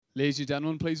Ladies and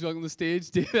gentlemen, please welcome to the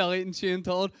stage Dave Elliott and Shane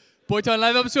Todd. Boytown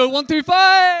Live episode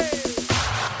 125!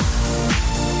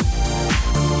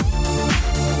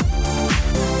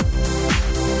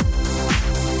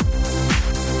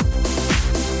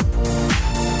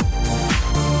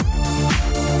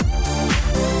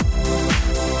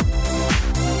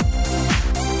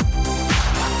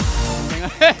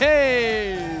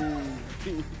 Hey!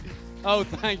 Oh,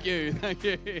 thank you. Thank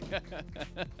you.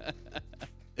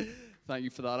 Thank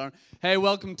you for that, Aaron. Hey,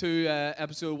 welcome to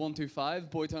episode 125,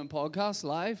 Boytown Podcast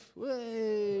Live.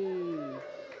 Way.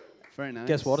 Very nice.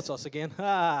 Guess what? It's us again.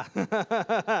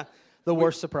 The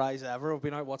worst surprise ever. We've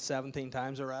been out, 17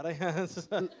 times already?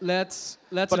 Let's.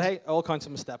 But hey, all counts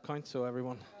on my step count, so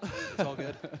everyone, it's all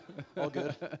good. All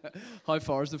good. How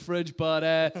far is the fridge?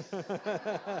 But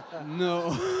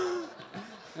no.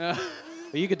 Well,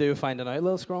 you could do finding out,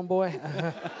 little scrum boy.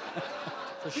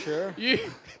 For sure.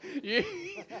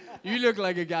 You look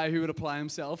like a guy who would apply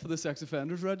himself for the sex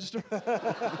offenders register.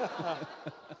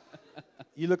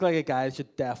 You look like a guy that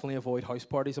should definitely avoid house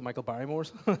parties at Michael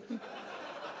Barrymore's.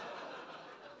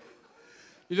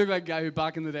 You look like a guy who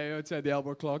back in the day outside the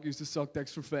Albert Clock used to suck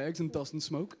dicks for fags and dust and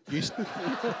smoke.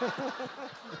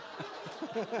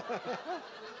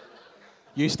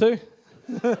 Used to.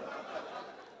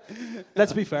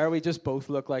 Let's be fair, we just both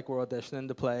look like we're auditioning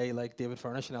to play like David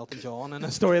Furnish and Elton John in A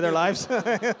Story of Their Lives.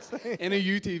 In a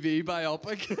UTV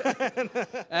biopic.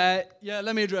 Yeah,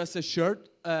 let me address this shirt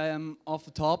off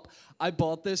the top. I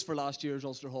bought this for last year's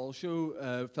Ulster Hall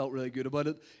show. Felt really good about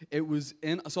it. I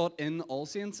saw it in All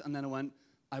Saints, and then I went,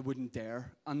 I wouldn't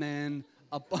dare. And then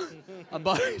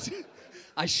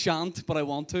I shan't, but I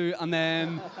want to. And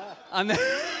then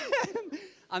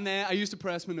I used to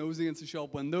press my nose against the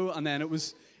shop window, and then it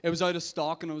was out of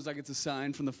stock, and I was like, it's a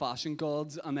sign from the fashion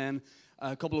gods. And then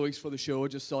a couple of weeks before the show, I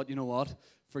just thought, you know what,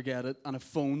 forget it. And I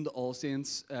phoned All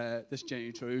Saints, this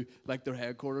Jenny True, like their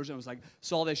headquarters, and I was like,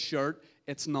 saw this shirt,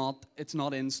 it's not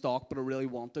in stock, but I really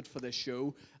want it for this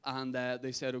show. And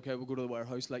they said, okay, we'll go to the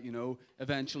warehouse, let you know.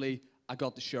 Eventually, I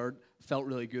got the shirt, felt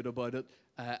really good about it.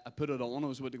 I put it on, I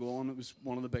was about to go on. It was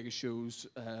one of the biggest shows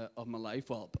of my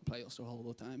life. Well, I play Ulster Hall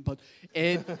all the time. But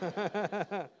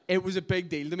it was a big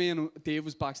deal to me. And Dave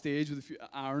was backstage with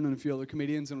Aaron and a few other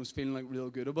comedians and was feeling like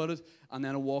real good about it. And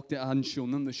then I walked in, I hadn't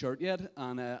shown them the shirt yet.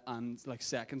 And like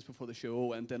seconds before the show, I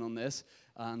went in on this.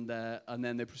 And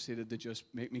then they proceeded to just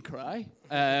make me cry.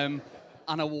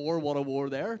 And I wore what I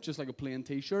wore there, just like a plain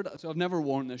T-shirt. So I've never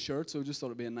worn this shirt, so I just thought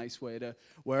it'd be a nice way to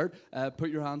wear it. Put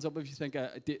your hands up if you think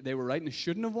they were right and I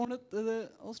shouldn't have worn it to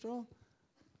the Ulster Hall.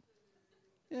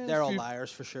 Yeah, They're all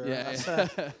liars for sure. Yeah,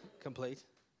 That's complete.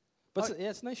 But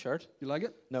yeah, it's a nice shirt. You like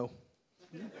it? No.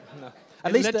 No.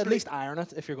 At least iron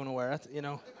it if you're going to wear it, you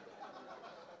know.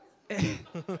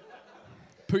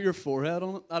 Put your forehead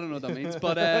on it. I don't know what that means,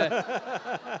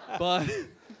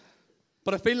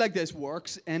 but I feel like this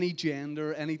works. Any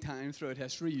gender, any time throughout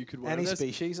history, you could wear any this.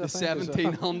 Species, the I think.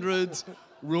 1700s,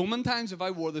 Roman times. If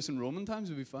I wore this in Roman times,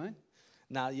 it would be fine.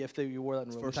 Nah, if you wore that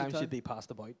in Roman times, you'd be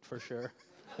passed about for sure.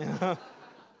 Yeah.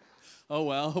 Oh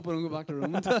well, I hope I don't go back to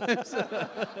Roman times.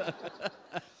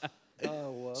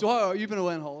 Oh well. So how are you? Been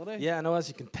away on holiday? Yeah, I know. As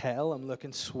you can tell, I'm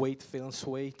looking sweet, feeling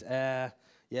sweet. Yeah,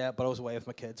 but I was away with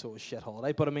my kids, so it was shit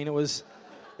holiday. But I mean, it was.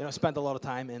 You know, I spent a lot of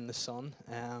time in the sun.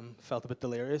 Felt a bit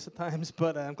delirious at times,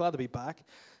 but I'm glad to be back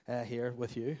here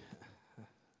with you.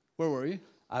 Where were you?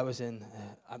 I was in.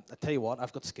 I tell you what,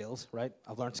 I've got skills, right?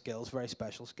 I've learned skills, very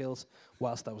special skills,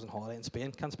 whilst I was on holiday in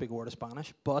Spain. Can't speak a word of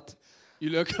Spanish, but you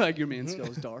look like your main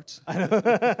skill is darts. I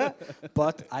know.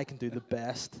 But I can do the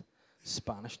best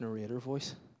Spanish narrator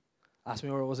voice. Ask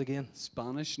me where it was again.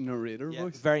 Spanish narrator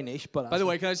voice. Very niche, but... By the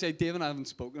way, can I say, Dave and I haven't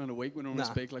spoken in a week. We normally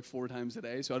speak like 4 times a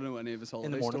day, so I don't know any of his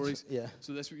holiday stories. Yeah.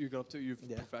 So this week you got up to, you've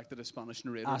perfected a Spanish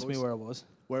narrator Ask voice. me where I was.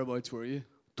 Whereabouts were you?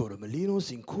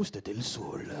 Torremolinos in Costa del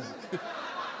Sol.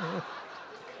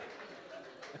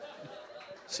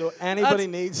 So anybody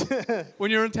needs... When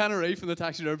you're in Tenerife and the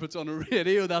taxi driver puts on a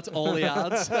radio, that's all the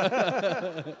ads.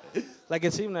 Like,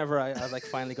 it's even whenever I like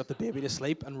finally got the baby to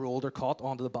sleep and rolled her cot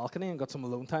onto the balcony and got some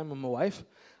alone time with my wife,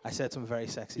 I said some very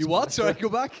sexy You what? Sorry, go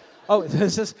back. Oh,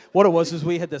 this is what it was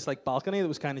we had this like balcony that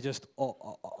was kind of just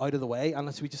out of the way, and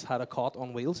we just had a cot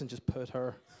on wheels and just put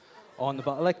her on the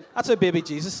balcony. Like, that's how baby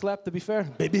Jesus slept, to be fair.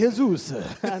 Baby Jesus.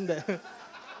 And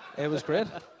it was great.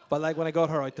 But like when I got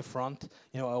her out the front,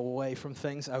 you know, away from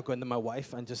things, I would go into my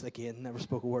wife and just again never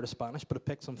spoke a word of Spanish, but I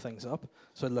picked some things up.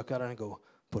 So I'd look at her and go,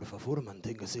 "Por favor,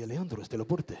 manténgase alejandro de los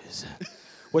portes,"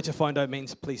 which I found out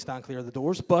means please stand clear of the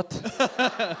doors. But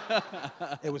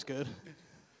it was good.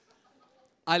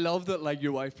 I love that, like,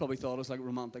 your wife probably thought it was like a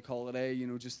romantic holiday, you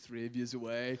know, just 3 of yous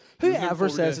away. You know, looking Whoever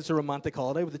forward says to- it's a romantic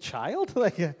holiday with a child?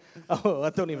 Like, oh, I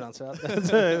don't even answer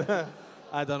that.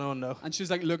 I don't know, no. And she's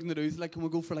like looking at Ruth, like, can we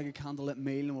go for like a candlelit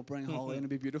meal and we'll bring Holly and it'll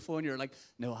be beautiful? And you're like,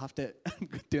 no, I have to, I'm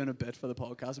doing a bit for the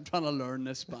podcast. I'm trying to learn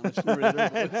this Spanish narrator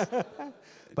voice.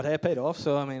 But hey, it paid off,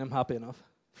 so I mean, I'm happy enough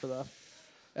for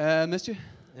that. Missed you?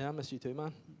 Yeah, I miss you too,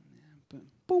 man. but-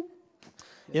 Boop.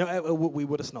 You know, we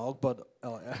would have snogged, but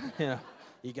you know,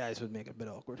 you guys would make it a bit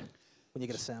awkward when you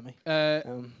get a semi.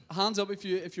 Hands up if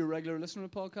you're a regular listener to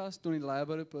the podcast. Don't need to lie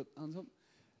about it, but hands up.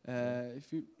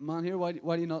 If you man here, why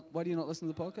do you not listen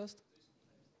to the podcast?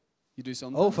 You do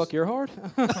sometimes. Oh, fuck, you're hard.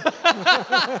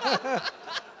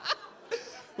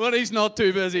 Well, he's not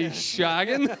too busy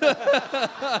shagging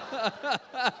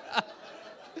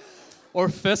or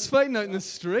fist fighting out in the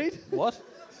street. What?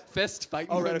 Fist fighting.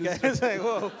 Oh, out right, in the okay. street. It's like,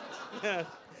 whoa. Yeah.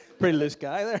 Pretty loose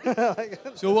guy there. Like,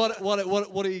 So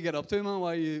what do you get up to, man?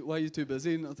 Why are you too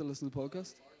busy not to listen to the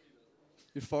podcast?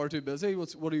 You're far too busy.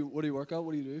 What do you work at?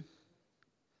 What do you do?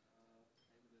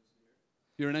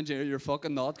 You're an engineer. You're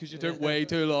fucking not, because you took way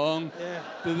too long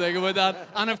to think about that.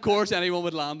 And of course, anyone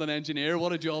would land an engineer.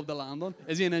 What a job to land on.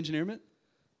 Is he an engineer, mate?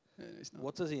 He's not.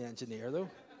 what does he engineer, though?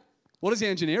 What is the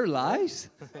engineer? Lies?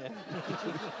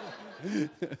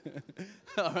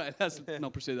 All right, let's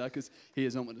not pursue that because he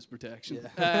is on witness protection.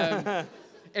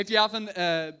 If you haven't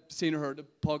seen or heard the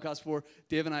podcast before,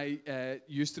 Dave and I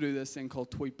used to do this thing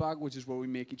called Tweetback, which is where we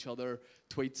make each other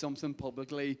tweet something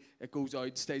publicly. It goes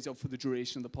out, stays up for the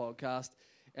duration of the podcast.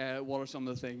 What are some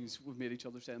of the things we've made each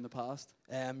other say in the past?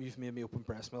 You've made me open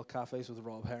breast milk cafes with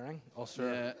Rob Herring,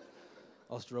 Yeah.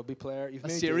 Ulster rugby player. You've A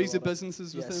made me do series lot of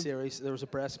businesses with yeah, him. series. There was a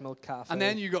breast milk cafe. And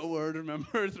then you got word,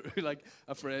 remember, through like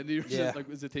a friend of yours, Yeah. like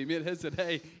was a teammate of his, said,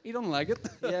 hey, he don't like it.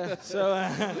 yeah. So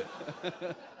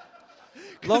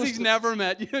Because he's never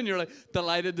met you, and you're like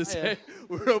delighted to say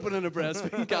we're opening a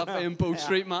breastfeeding cafe in Bow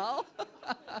Street Mall.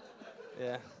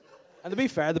 yeah. And to be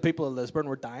fair, the people of Lisburn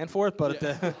were dying for it, but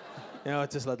it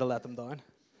just had to let them down.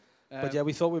 But yeah,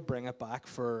 we thought we'd bring it back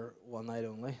for one night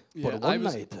only. Yeah, but one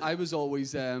night. I was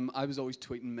always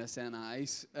tweeting Miss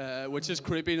NIs, which is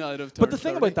creepy now that I've But turned the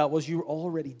thing 30. about that was you were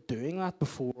already doing that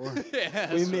before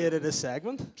we made it a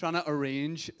segment. Trying to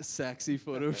arrange sexy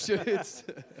photo shoots.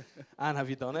 And have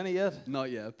you done any yet? Not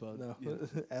yet, but No. yeah.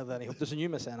 There's a new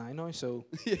Miss NI now, so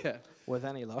Yeah. with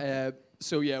any luck.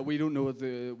 So yeah, we don't know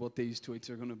what these tweets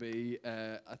are going to be.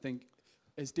 I think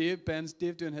is Dave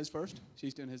doing his first?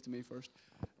 She's doing his to me first.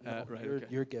 Right. Okay.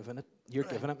 You're giving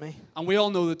it me. And we all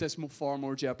know that this is far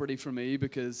more jeopardy for me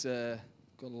because got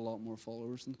a lot more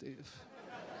followers than Dave.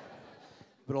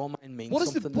 But all mine means What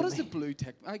is something the to me. the blue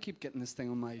tick? I keep getting this thing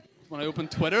on my when I open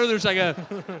Twitter. There's like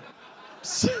a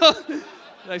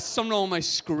like something on my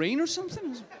screen or something.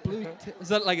 There's a blue is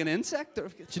that like an insect? Or?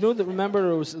 Do you know that?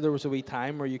 Remember, there was a wee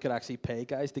time where you could actually pay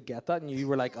guys to get that, and you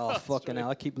were like, "Oh fucking hell,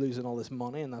 I keep losing all this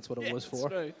money," and that's what it was for.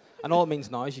 That's right. And all it means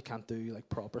now is you can't do like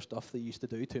proper stuff they used to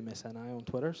do to Miss NI on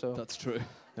Twitter. So That's true.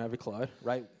 in every cloud,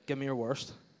 right? Give me your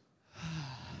worst.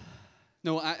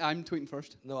 No, I'm tweeting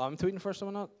first. No, I'm tweeting first. Am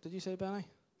I not? Did you say, Benny?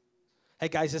 Hey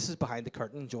guys, this is behind the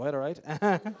curtain. Enjoy it, all right?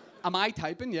 Am I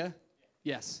typing? Yeah.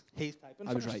 Yes. He's typing.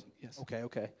 I was first? right. Yes.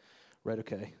 Okay. Right.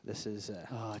 Okay. This is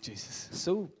Oh Jesus.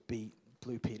 so beat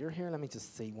Blue Peter here. Let me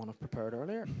just see one I've prepared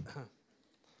earlier.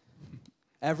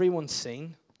 Everyone's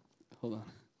seen. Hold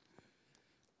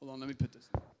on. Let me put this.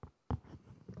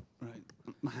 Right.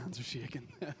 My hands are shaking.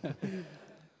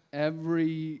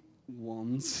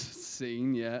 Everyone's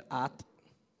seen. Yeah. At.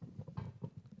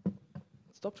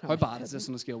 Stop trying. How to bad hit is this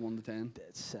me. on a scale of 1 to 10?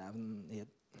 7, 8.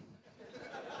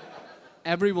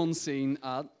 Everyone's seen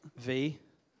at. V.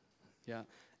 Yeah.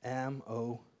 M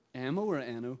O. M-O or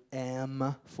N-O?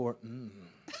 M for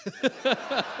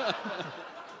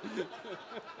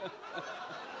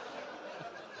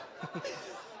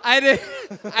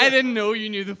I didn't know you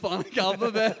knew the phonic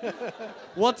alphabet.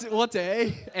 What's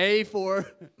A? A for.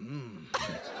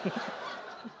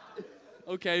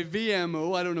 Okay,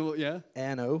 VMO. I don't know what. Yeah.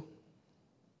 N O.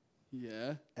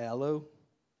 Yeah. L O.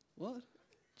 What?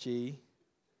 G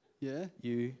Yeah.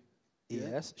 U E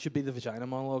S. Should be the vagina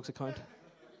monologues account.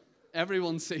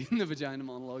 Everyone's seen the vagina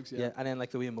monologues. Yeah, and then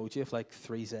like the wee emoji of like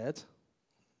 3 Z's.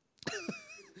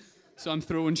 So I'm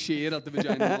throwing shade at the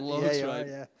vagina monologues, yeah, right?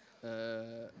 yeah.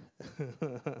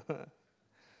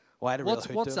 What's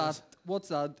What's that? What's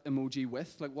that emoji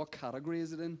with? Like, what category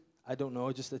is it in? I don't know.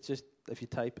 It's just if you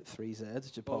type 3 Z's,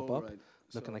 it should pop up, Right.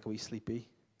 looking like a wee sleepy.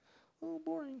 Oh,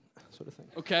 boring, sort of thing.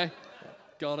 Okay,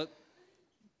 got it.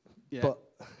 Yeah.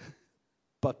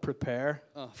 But prepare.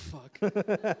 Oh fuck.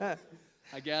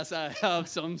 I guess I have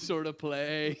some sort of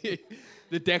play.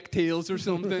 The DuckTales or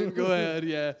something. Go ahead,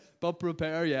 yeah. But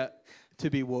prepare, yeah. To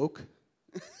be woke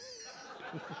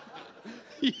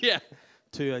Yeah.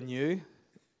 to a new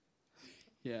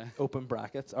Yeah. open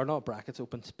brackets, or not brackets,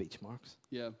 open speech marks.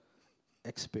 Yeah.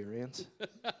 Experience.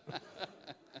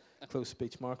 Close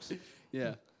speech marks.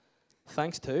 Yeah.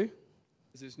 Thanks to.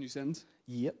 Is this new sentence?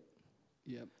 Yep.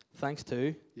 Yeah. Thanks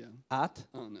to. Yeah. At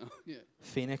Oh no. Yeah.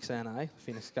 Phoenix NI,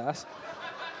 Phoenix Gas.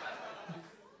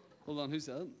 Hold on, who's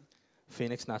that?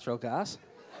 Phoenix Natural Gas.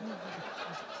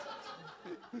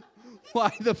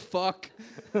 Why the fuck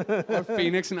are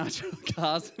Phoenix Natural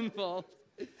Gas involved?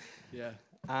 Yeah.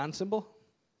 And symbol.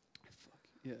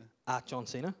 Yeah. At John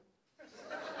Cena.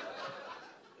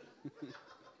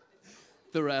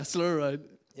 The wrestler, right?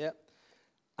 Yep.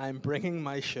 I'm bringing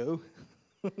my show.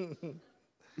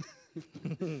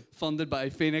 Funded by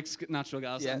Phoenix Natural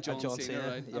Gas Yeah, and John Cena,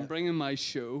 right? yeah. I'm bringing my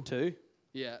show. To.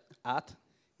 Yeah. At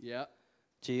Yeah.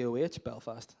 GOH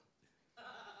Belfast.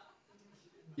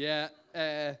 Yeah.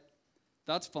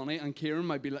 That's funny, and Kieran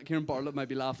Bartlett might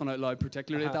be laughing out loud,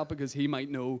 particularly at that, because he might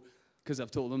know, because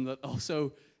I've told him that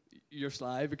also you're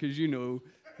sly, because you know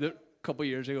that a couple of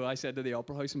years ago I said to the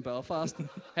Opera House in Belfast,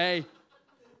 hey,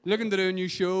 looking to do a new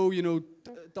show, you know,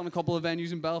 done a couple of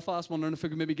venues in Belfast, wondering if I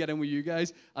could maybe get in with you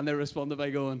guys, and they responded by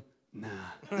going, nah.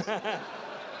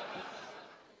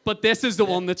 But this is the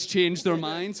one that's changed their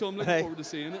mind, so I'm looking forward to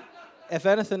seeing it. If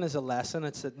anything is a lesson,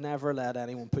 it's that never let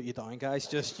anyone put you down, guys.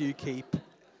 Just you keep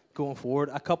going forward.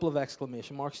 A couple of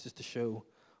exclamation marks just to show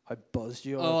how buzzed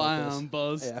you are. Oh, I about this. am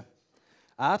buzzed. Yeah.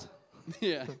 At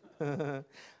Yeah.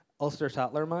 Ulster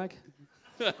Tatler Mag.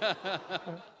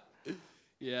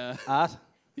 Yeah. At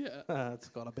Yeah. it's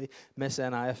gotta be Miss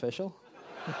NI Official.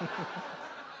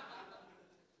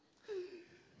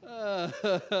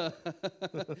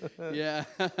 Yeah.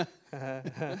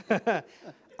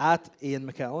 At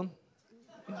Ian McKellen.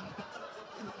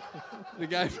 The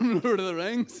guy from Lord of the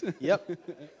Rings. Yep.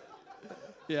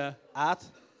 Yeah. At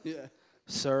Yeah.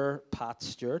 Sir Patrick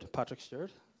Stewart.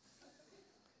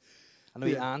 I know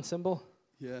the Yeah. and symbol.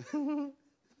 Yeah.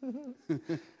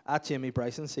 At Jamie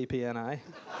Bryson, CPNI.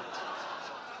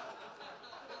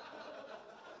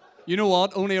 You know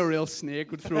what? Only a real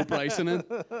snake would throw Bryson in.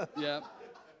 Yeah.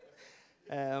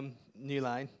 New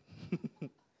line.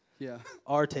 Yeah.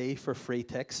 RT for free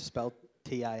ticks, spelled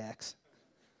TIX.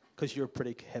 Because you're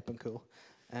pretty hip and cool.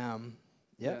 Yep.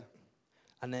 Yeah.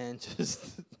 And then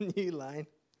just new line,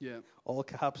 Yeah. all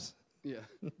caps. Yeah.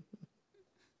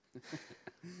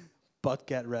 But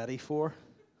get ready for.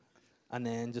 And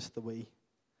then just the wee.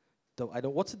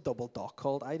 What's a double dot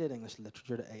called? I did English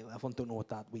literature at A level and don't know what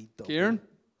that wee double. Kieran?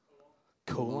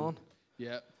 Colon.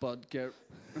 Yeah, but get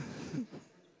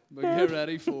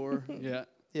ready for. Yeah.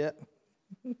 Yeah.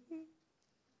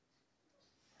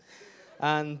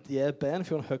 And yeah, Ben,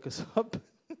 if you want to hook us up.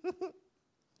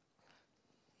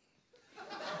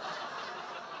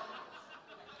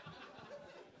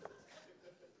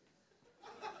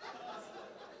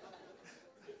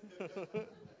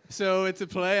 So it's a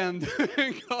play I'm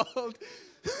doing called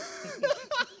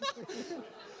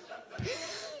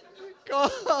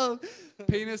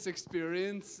Penis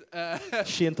Experience.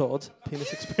 Shane Todd's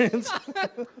penis experience.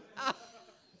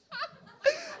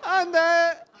 And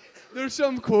there's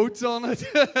some quotes on it,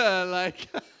 like.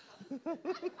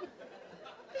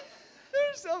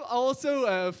 There's some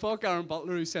also fuck Aaron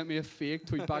Butler, who sent me a fake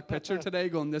tweet back picture today,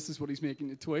 going, "This is what he's making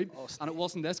you tweet," and it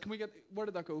wasn't this. Can we get? Where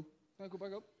did that go? Can I go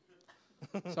back up?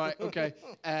 Sorry. Okay.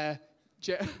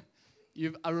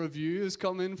 You've a review has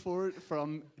come in for it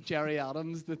from Jerry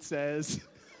Adams that says.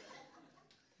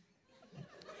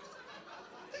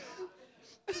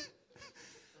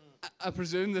 I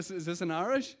presume is this in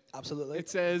Irish? Absolutely. It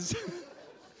says,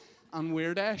 "An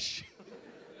weirdish."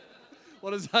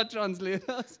 What does that translate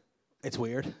as? It's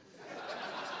weird.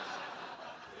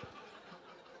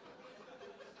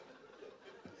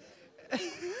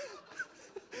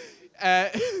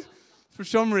 For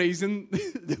some reason,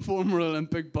 the former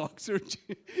Olympic boxer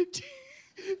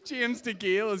James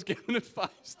DeGale has given it 5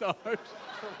 stars.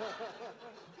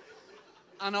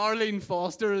 And Arlene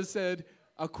Foster has said,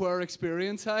 "A queer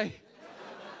experience, hey?"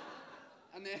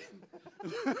 And then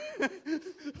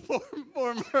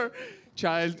former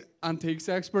child antiques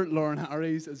expert Lauren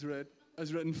Harries has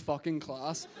written fucking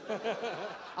class.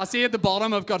 I see at the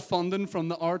bottom I've got funding from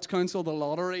the Arts Council, the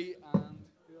lottery, and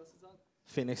who else is that?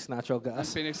 Phoenix Natural And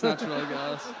Gas. Phoenix Natural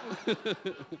Gas.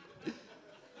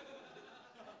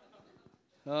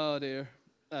 Oh dear.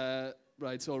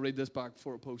 Right, so I'll read this back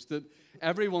before I post it.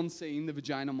 Everyone's seen the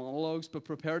vagina monologues, but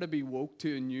prepare to be woke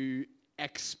to a new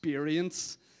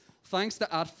experience. Thanks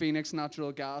to at Phoenix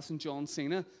Natural Gas and John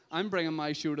Cena, I'm bringing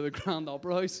my show to the Grand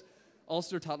Opera House.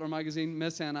 Ulster Tatler Magazine,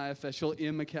 Miss NI Official,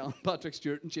 Ian McKellen, Patrick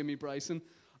Stewart, and Jimmy Bryson.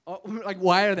 Like,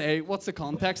 why are they? What's the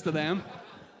context of them?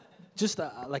 Just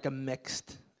like a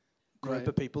mixed group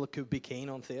of people that could be keen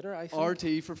on theatre, I think.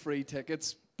 RT for free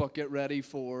tickets, but get ready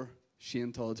for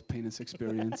Shane Todd's penis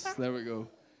experience. There we go.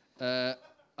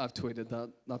 I've tweeted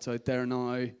that. That's out there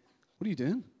now. What are you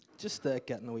doing? Just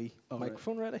getting a wee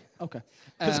microphone ready. Okay.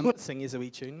 Because I'm going to sing you a wee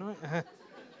tune now.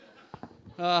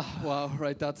 Wow,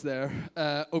 right, that's there.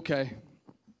 Okay.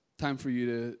 Time for you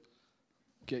to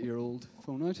get your old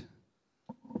phone out.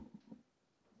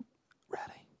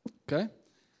 Ready. Okay.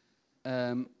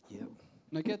 Yep.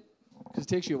 Now get, because it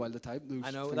takes you a while to type. Those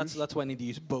I know, fingers. that's why I need to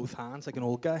use both hands like an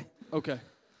old guy. Okay.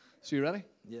 So you ready?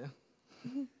 Yeah.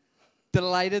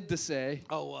 Delighted to say.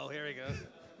 Oh, well, here we go.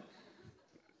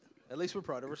 At least we're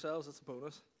proud of ourselves. That's a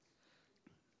bonus.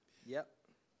 Yep.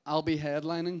 I'll be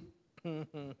headlining.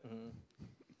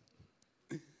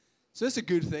 So it's a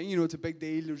good thing. You know, it's a big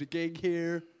deal. There's a gig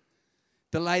here.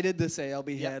 Delighted to say I'll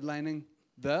be headlining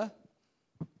the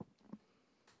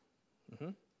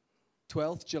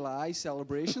 12th July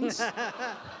celebrations.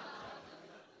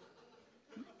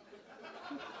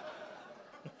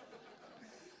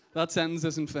 That sentence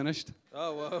isn't finished.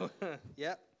 Oh, whoa.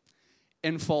 Yep.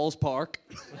 In Falls Park.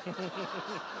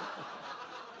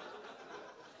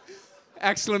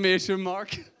 Exclamation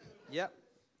mark. Yep.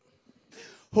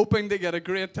 Hoping to get a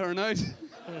great turnout.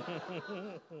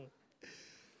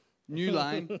 New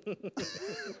line.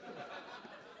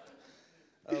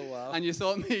 Oh, wow. And you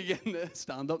thought me getting a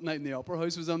stand-up night in the Opera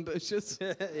House was ambitious.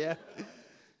 Yeah.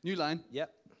 New line.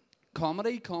 Yep.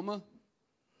 Comedy, comma.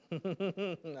 I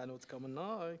know it's coming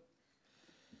now.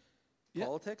 Yep.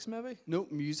 Politics, maybe? No,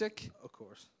 music. Of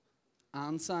course.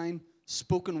 And sign.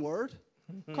 Spoken word.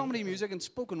 Comedy, music, and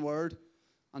spoken word.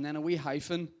 And then a wee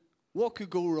hyphen. What could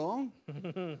go wrong?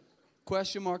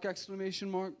 Question mark, exclamation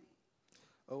mark.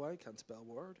 Oh, I can't spell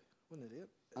word. What an idiot.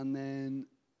 And then,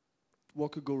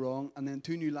 what could go wrong? And then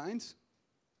 2 new lines.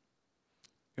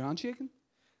 Your hand shaking?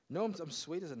 No, I'm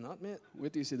sweet as a nut, mate.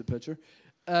 Wait till you see the picture.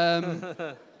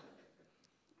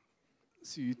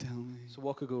 So you tell me. So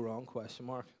what could go wrong? Question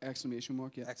mark. Exclamation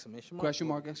mark, yeah. Exclamation mark. Question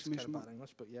mark, Well, it's exclamation kind of mark. bad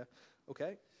English, but yeah.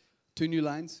 Okay. 2 new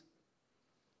lines.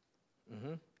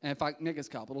 Mm-hmm. In fact, Nick is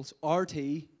capitals.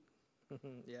 RT,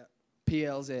 Yeah.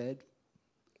 PLZ,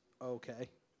 Okay.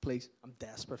 please. I'm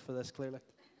desperate for this, clearly.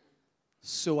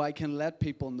 So I can let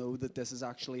people know that this is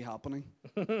actually happening.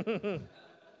 RT,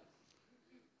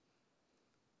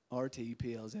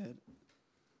 PLZ.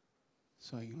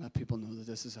 So I can let people know that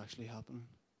this is actually happening.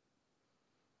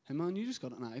 Hey man, you just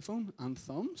got an iPhone and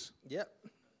thumbs? Yep.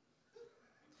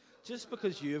 Just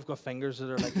because you've got fingers that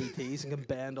are like ETs and can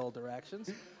bend all directions.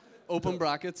 Open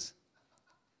brackets.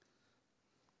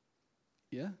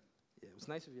 Yeah. Yeah, it was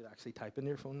nice of you to actually type in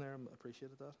your phone there. I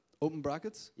appreciated that. Open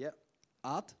brackets. Yep.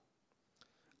 At.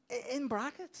 In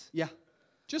brackets? Yeah.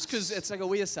 Just because it's like a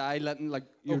way aside, letting like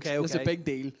Okay, it's a okay. big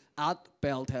deal. At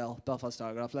Beltel, Belfast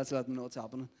Telegraph. Let's let them know what's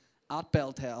happening. At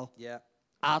Beltel. Yeah.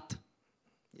 At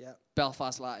Yeah.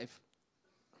 Belfast Live.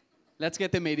 Let's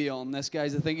get the media on this,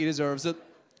 guys. I think he deserves it.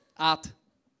 At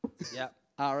Yeah.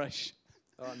 Irish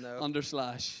Oh, no.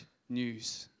 _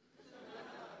 news.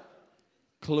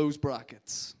 Close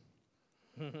brackets.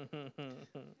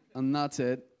 And that's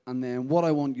it. And then what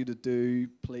I want you to do,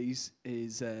 please,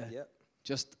 is Yep.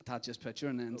 just attach this picture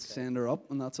and then send her up,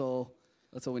 and that's all.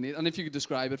 That's all we need. And if you could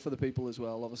describe it for the people as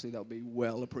well, obviously that would be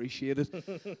well appreciated.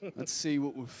 Let's see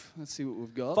what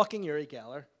we've got. Fucking Uri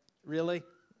Geller. Really?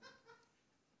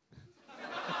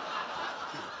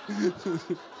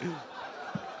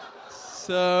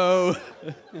 So,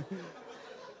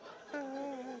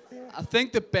 I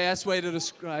think the best way to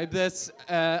describe this,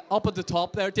 up at the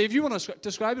top there, Dave, you want to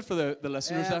describe it for the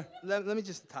listeners there? Let me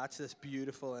just attach this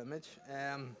beautiful image.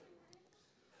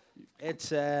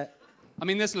 It's I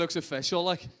mean, this looks official,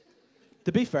 like.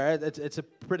 to be fair, it's a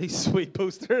pretty sweet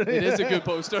poster. It is a good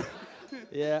poster.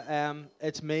 Yeah,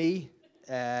 it's me,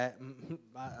 my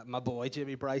boy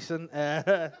Jimmy Bryson,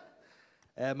 my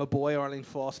boy Arlene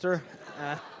Foster,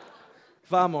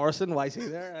 Van Morrison, why is he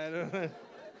there? I don't know.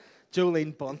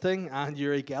 Jolene Bunting and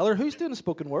Uri Geller. Who's doing a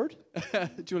spoken word?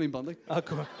 Julian Bunting. Oh,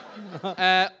 come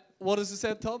on. What does it say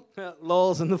at the top?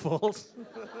 Laws in the Falls.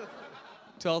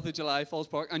 12th of July, Falls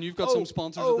Park. And you've got some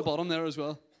sponsors at the bottom there as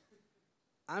well.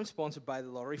 I'm sponsored by the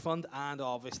Lottery Fund and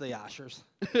obviously Ashers.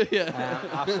 Yeah.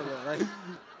 Absolutely.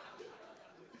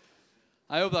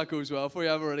 I hope that goes well for you.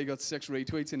 I've already got 6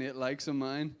 retweets and 8 likes on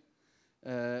mine.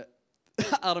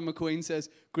 Adam McQueen says,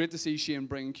 great to see Shane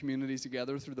bringing communities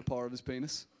together through the power of his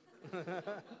penis.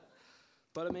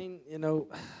 But I mean, you know,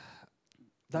 Yeah,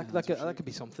 that's for that could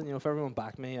be something. You know, if everyone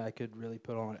backed me, I could really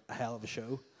put on a hell of a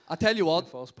show. I tell you what,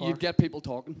 Falls Park. you'd get people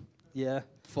talking. Yeah,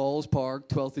 Falls Park,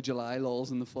 12th of July,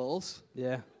 Laws in the Falls.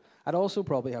 yeah. I'd also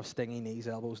probably have stingy knees,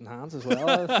 elbows, and hands as well.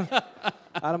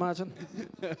 I'd imagine.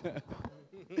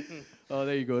 Oh,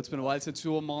 there you go. It's been a while since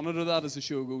we'll monitor that as the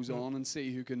show goes on and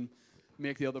see who can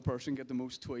make the other person get the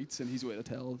most tweets, and he's a way to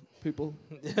tell people.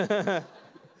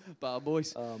 Bad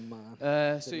boys. Oh man.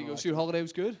 So you Didn't go. like So your holiday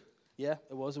was good? Yeah,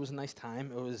 it was. It was a nice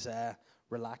time. It was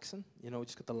relaxing. You know,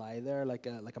 just got to lie there like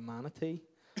a manatee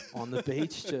on the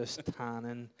beach, just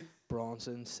tanning,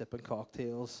 bronzing, sipping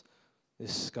cocktails,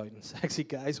 just scouting sexy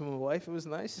guys with my wife. It was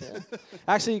nice. Yeah.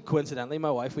 Actually, coincidentally,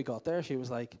 my wife, we got there. She was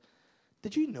like,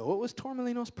 "Did you know it was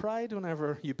Torremolinos Pride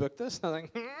whenever you booked this?" And I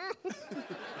think,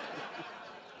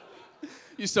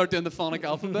 You start doing the phonic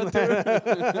alphabet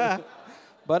there.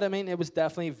 but I mean, it was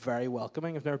definitely very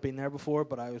welcoming. I've never been there before,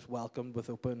 but I was welcomed with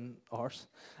open arse,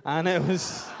 and it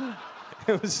was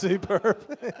it was superb.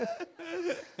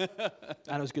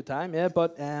 And it was a good time, yeah.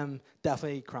 But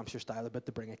definitely cramps your style a bit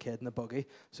to bring a kid in a buggy.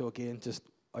 So again, just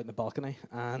out in the balcony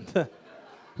and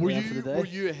Were went for the day.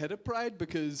 you ahead of Pride?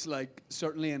 Because like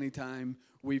certainly any time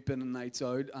we've been on nights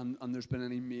out and there's been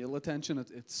any male attention,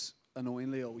 it's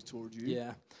annoyingly always towards you.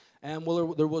 Yeah.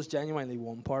 Well, there was genuinely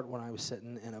one part when I was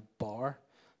sitting in a bar,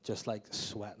 just like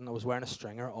sweating. I was wearing a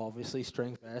stringer, obviously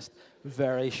string vest,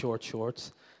 very short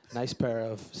shorts, nice pair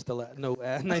of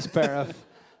nice pair of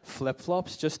flip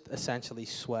flops, just essentially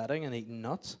sweating and eating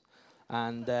nuts.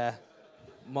 And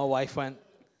my wife went,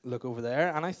 "Look over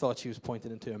there," and I thought she was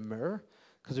pointing into a mirror.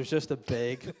 Because there's just a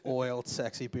big, oiled,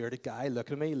 sexy, bearded guy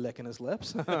looking at me, licking his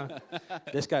lips.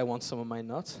 This guy wants some of my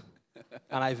nuts.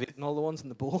 And I've eaten all the ones in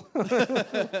the bowl.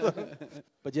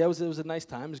 But yeah, it was a nice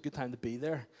time. It was a good time to be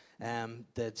there.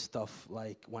 Did stuff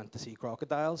like went to see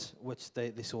crocodiles, which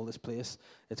they sold this place.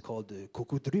 It's called the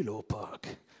Cocodrilo Park.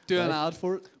 Do an ad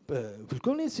for it.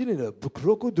 Welcome to the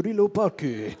Cocodrilo Park.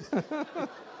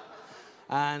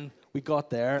 And we got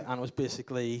there, and it was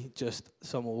basically just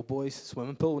some old boys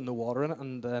swimming pool with no water in it.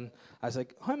 And then I was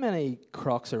like, "How many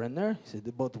crocs are in there?" He said,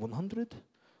 "About 100,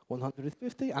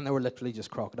 150." And they were literally just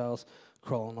crocodiles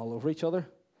crawling all over each other.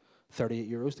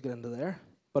 €38 to get into there.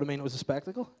 But I mean, it was a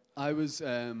spectacle. I was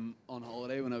on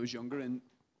holiday when I was younger in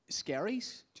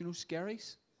Skerries. Do you know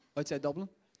Skerries? Outside Dublin.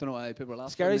 Don't know why people are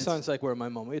laughing. Scary sounds like where my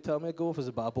mum would tell me to go if I was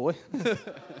a bad boy.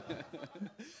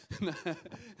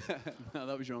 No,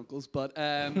 that was your uncle's. But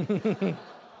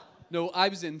no, I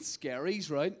was in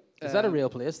Skerries, right? Is that a real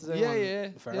place? Does Yeah, anyone yeah.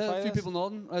 verify A few this? people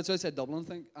nodding. So I said Dublin, I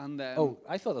think. And Oh,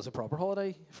 I thought that was a proper holiday.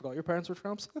 You forgot your parents were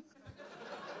tramps?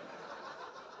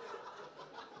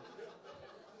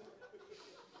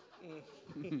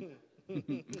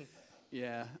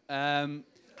 yeah.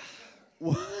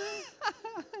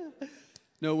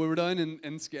 No, we were down in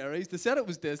Skerries. They said it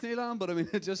was Disneyland, but I mean,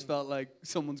 it just felt like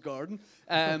someone's garden.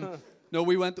 No,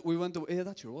 we went. Yeah,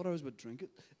 that's your water. I was about to drink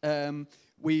it.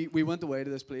 We went away to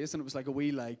this place, and it was like a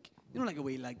wee a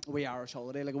wee Irish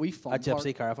holiday, like a wee fun A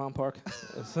gypsy park. caravan park.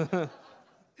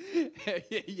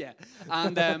 Yeah,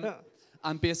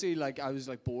 and basically, like I was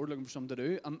like bored, looking for something to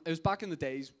do. It was back in the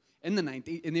days. In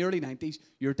the early 90s,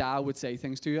 your dad would say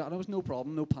things to you, and it was no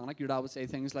problem, no panic. Your dad would say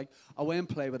things like, "Away and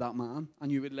play with that man,"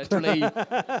 and you would literally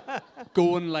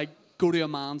go to a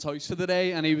man's house for the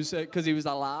day, and he was because he was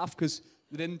a laugh because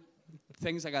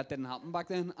things like that didn't happen back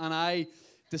then, and I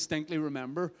distinctly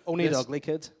remember Only the this- ugly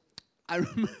kids. I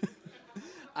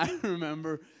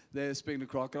remember speaking of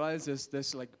crocodiles,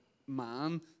 this like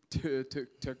man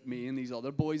took me and these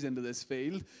other boys into this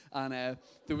field, and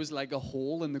there was like a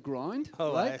hole in the ground.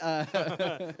 Oh, right?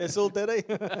 It's all Diddy.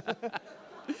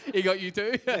 He got you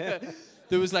too.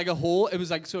 There was like a hole. It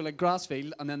was like like grass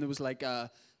field, and then there was like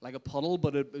a puddle,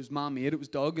 but it was man-made. It was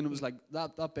dug, and it was like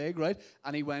that big, right?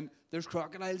 And he went, "There's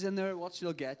crocodiles in there. Watch,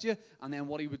 they'll get you." And then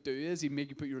what he would do is he'd make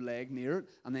you put your leg near it,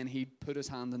 and then he'd put his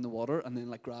hand in the water, and then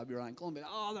like grab your ankle and be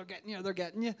like, "Oh, they're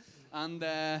getting you," and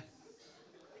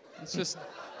it's just.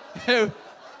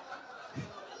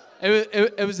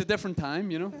 It was a different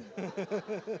time, you know.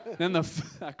 Then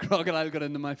that crocodile got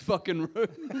into my fucking room.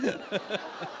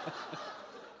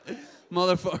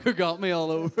 Motherfucker got me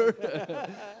all over.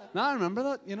 No, I remember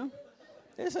that, you know.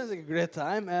 It sounds like a great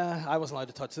time. I wasn't allowed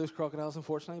to touch those crocodiles,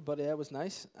 unfortunately, but yeah, it was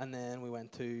nice. And then we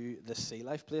went to the sea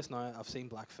life place. Now, I've seen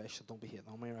Blackfish, so don't be hating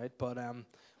on me, right? But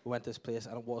we went to this place,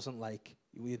 and it wasn't like,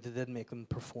 they didn't make them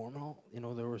perform and all. You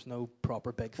know, there was no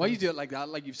proper big Why you things. do it like that?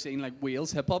 Like you've seen like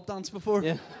Wales hip-hop dance before?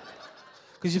 Yeah.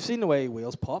 Because you've seen the way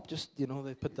whales pop, just, you know,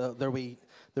 they put their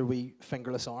wee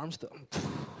fingerless arms to, you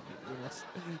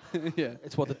Yeah.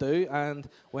 It's what they do. And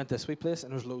went this wee place,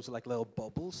 and there's loads of like little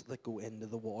bubbles that go into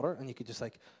the water, and you could just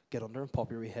like get under and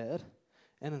pop your wee head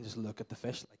in and just look at the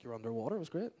fish like you're underwater. It was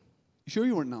great. You sure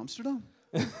you weren't in Amsterdam?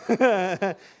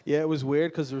 Yeah, it was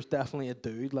weird because there's definitely a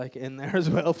dude like in there as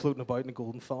well, floating about in a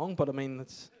golden thong. But I mean,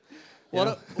 it's.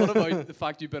 What about the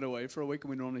fact you've been away for a week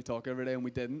and we normally talk every day and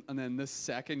we didn't, and then this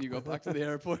second you got back to the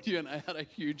airport, you and I had a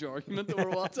huge argument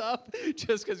over WhatsApp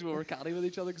just because we were catty with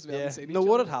each other because we hadn't seen each other. No,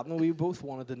 what had happened? We both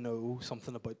wanted to know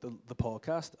something about the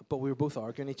podcast, but we were both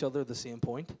arguing each other at the same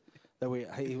point. That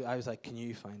I was like, "Can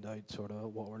you find out sort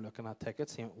of what we're looking at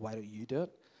tickets?" He went, "Why don't you do it?"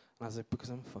 And I was like, because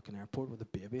I'm in a fucking airport with a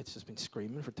baby. It's just been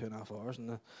screaming for 2.5 hours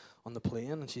on the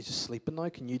plane, and she's just sleeping now.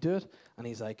 Can you do it? And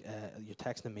he's like, you're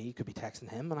texting me. You could be texting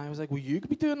him. And I was like, well, you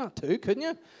could be doing that too, couldn't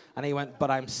you? And he went,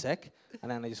 but I'm sick. And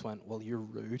then I just went, well, you're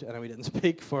rude. And then we didn't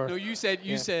speak for... No, you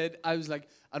said, I was like,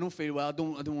 I don't feel well. I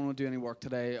don't want to do any work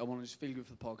today. I want to just feel good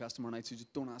for the podcast tomorrow night. So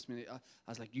just don't ask me. I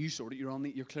was like, you sorted.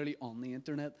 You're clearly on the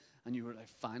internet. And you were like,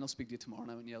 fine, I'll speak to you tomorrow.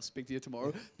 And I went, yeah, I'll speak to you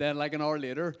tomorrow. Then like an hour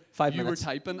later, 5 you minutes. were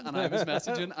typing and I was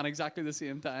messaging. And exactly the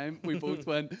same time, we both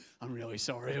went, I'm really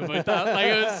sorry about that. Like,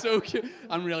 it was so cute.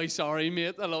 I'm really sorry,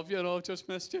 mate. I love you and I've just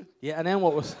missed you. Yeah, and then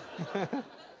what was...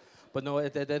 But no,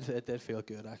 it did feel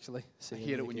good, actually. I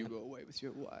hate it when you go away with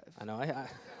your wife. I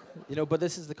know, but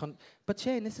this is the But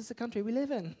Shane, this is the country we live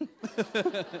in.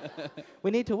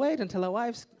 We need to wait until our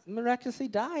wives miraculously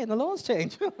die and the laws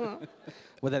change.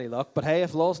 With any luck. But hey,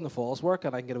 if Laws in the Falls work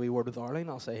and I can get a wee word with Arlene,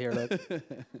 I'll say, here, look,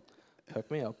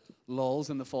 hook me up. Laws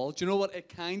in the Falls. Do you know what? It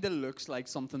kind of looks like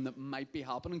something that might be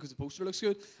happening because the poster looks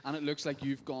good, and it looks like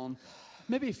you've gone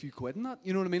maybe a few quid in that.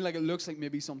 You know what I mean? Like it looks like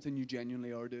maybe something you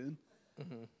genuinely are doing.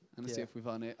 Mm-hmm. And to see if we've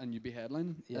had it, and you'd be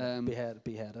headlining. Yeah,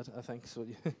 beheaded, I think. So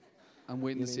I'm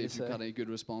waiting to see if you've got any good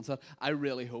response to that. I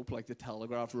really hope like the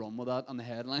Telegraph run with that, and the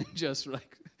headline just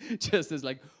as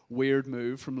like weird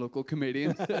move from local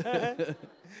comedian. No,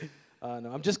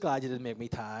 I'm just glad you didn't make me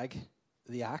tag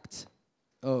the acts.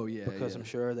 Oh yeah, because I'm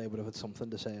sure they would have had something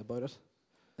to say about it.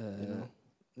 You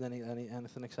know,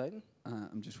 anything exciting?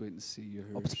 I'm just waiting to see your.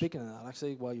 Oh, but speaking of that,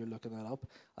 actually, while you're looking that up,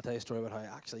 I'll tell you a story about how I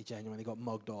actually genuinely got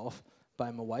mugged off by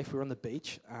my wife. We were on the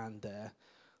beach, and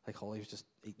like Holly was just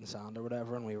eating sand or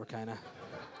whatever, and we were kind of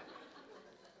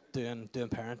doing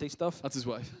parenting stuff. That's his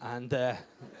wife. And yeah,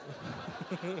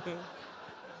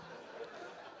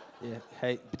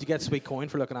 hey, but you get sweet coin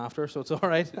for looking after her, so it's all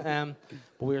right. But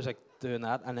we were like doing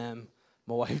that, and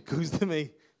my wife goes to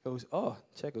me, goes, "Oh,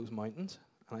 check those mountains,"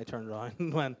 and I turned around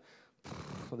and went,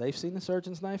 "Well, they've seen the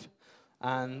surgeon's knife,"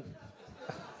 and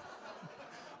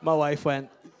my wife went,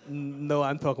 "No,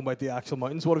 I'm talking about the actual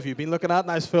mountains. What have you been looking at?"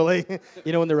 And I was fully,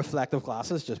 in the reflective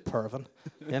glasses, just perving,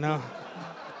 And I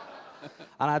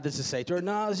had to just say to her,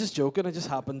 "No, I was just joking. I just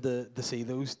happened to see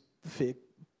those fake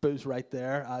boobs right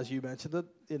there, as you mentioned it,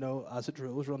 as it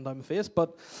drills run down my face."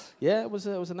 But yeah, it was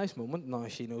a nice moment. Now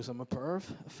she knows I'm a perv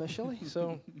officially.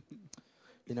 So,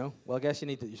 well, I guess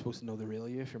you're supposed to know the real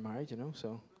you if you're married,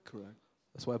 So Correct.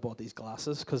 That's why I bought these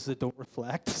glasses, because they don't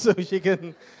reflect, so she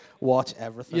can watch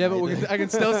everything. Yeah, but I can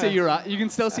still see your you can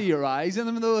still see your eyes in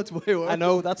them, though. It's way worse. I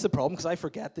know, that's the problem, because I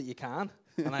forget that you can,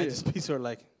 and I just be sort of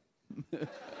like.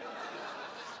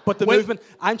 But the movement,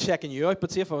 I'm checking you out.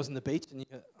 But see if I was on the beach and you.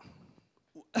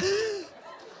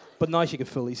 But now she can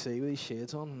fully see with these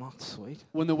shades on. Not sweet.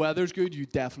 When the weather's good, you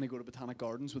definitely go to Botanic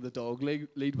Gardens with a dog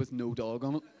lead with no dog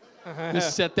on it.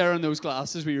 Just sit there in those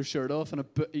glasses with your shirt off and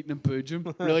eating a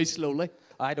boojum really slowly.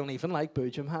 I don't even like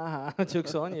boojum. Ha ha.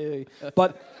 Joke's on you.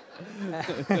 But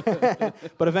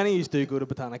but if any of you do go to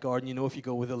Botanic Garden, if you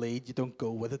go with a lead, you don't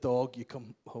go with a dog. You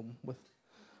come home with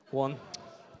one.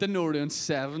 Didn't know we were doing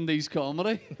 70s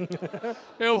comedy.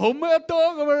 Hey, I'm home with a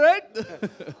dog, am I right?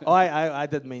 Oh, I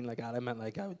didn't mean like that. I meant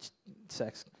like I would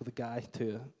sex with a guy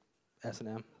to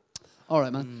S&M. All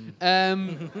right, man.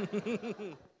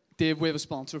 Dave, we have a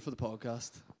sponsor for the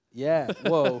podcast. Yeah,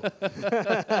 whoa.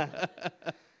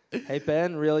 Hey,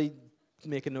 Ben, really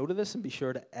make a note of this and be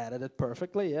sure to edit it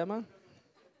perfectly. Yeah, man.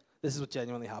 This is what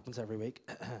genuinely happens every week.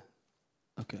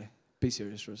 Okay. Be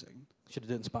serious for a second. Should I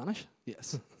do it in Spanish?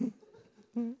 Yes.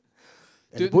 Do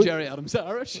it in Jerry Adams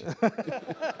Irish.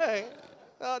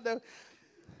 Oh, no.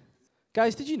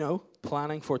 Guys, did you know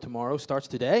planning for tomorrow starts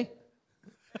today?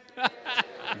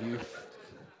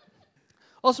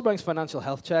 Also brings Financial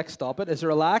Health Check. Stop it. Is a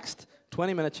relaxed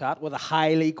 20-minute chat with a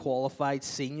highly qualified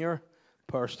senior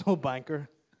personal banker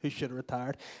who should have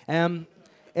retired.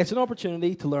 It's an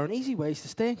opportunity to learn easy ways to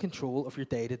stay in control of your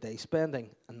day-to-day spending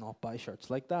and not buy shirts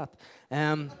like that.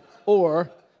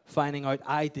 Or finding out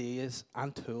ideas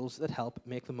and tools that help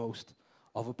make the most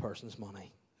of a person's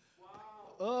money.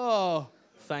 Oh,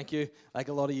 Thank you. Like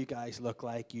a lot of you guys look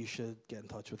like you should get in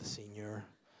touch with a senior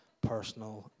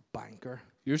personal banker.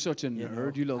 You're such a You nerd.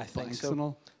 know, You love I think banks so. and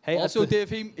all. Hey, at Also, the- Dave,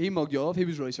 he mugged you off. He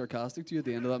was really sarcastic to you at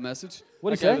the end of that message.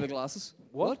 What'd That he guy say? with the glasses.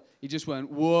 What? He just went,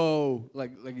 whoa.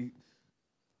 Like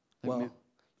Well, may-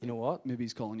 you know what? maybe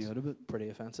he's calling you out a bit. Pretty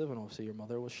offensive, and obviously your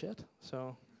mother was shit.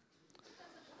 So,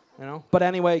 you know. But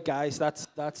anyway, guys, that's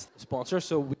the sponsor.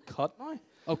 So we cut now,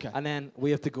 Okay. and then we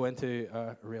have to go into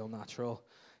a real natural.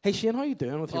 Hey Shane, how you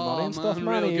doing with your money and man, stuff,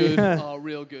 man? real Are you- good. Oh,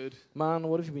 real good. Man,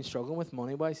 what have you been struggling with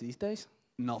money-wise these days?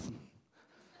 Nothing.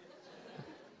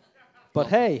 But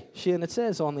hey, Shane, it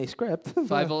says on the script.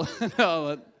 Five no,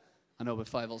 but I know, but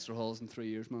 5 Ulster Halls in 3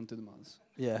 years, man. Do the maths.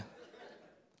 Yeah.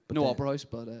 No then- Opera House,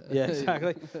 but Yeah,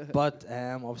 exactly. But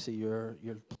obviously you're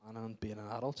planning on being an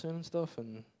adult soon and stuff,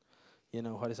 and you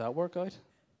know, how does that work out?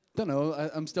 Don't know.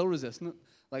 I'm still resisting it.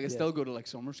 Like I Yeah. still go to like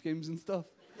summer schemes and stuff.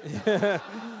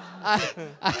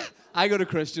 I go to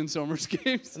Christian summer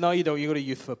schemes. No, you don't. You go to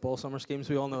youth football summer schemes.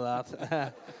 We all know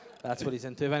that. That's what he's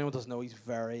into. If anyone doesn't know, he's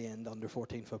very into under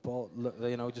 14 football.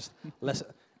 You know, just listen.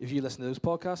 If you listen to those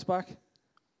podcasts back,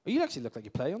 well, you actually look like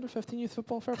you play under 15 youth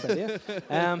football. Fair play,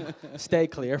 yeah. Stay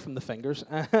clear from the fingers.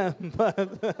 But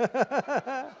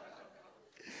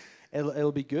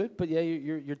it'll be good. But yeah,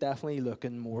 you're definitely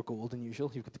looking more gold than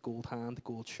usual. You've got the gold hand, the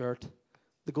gold shirt,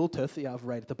 the gold tooth that you have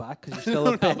right at the back because you're still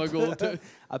a Have a bit, gold tooth.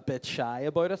 a bit shy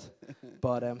about it.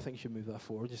 But I think you should move that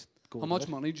forward. Just go. How with much it.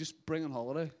 money just bring on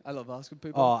holiday? I love asking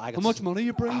people. Oh, I got How much money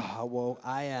you bring? Well,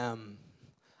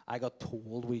 I got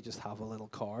told we just have a little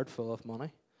card full of money,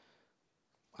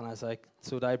 and I was like,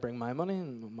 "So do I bring my money?"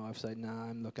 And my wife said, "Nah,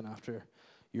 I'm looking after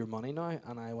your money now."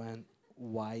 And I went,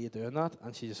 "Why are you doing that?"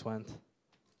 And she just went,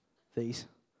 "These."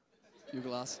 You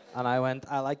glass. And I went,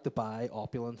 "I like to buy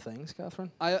opulent things,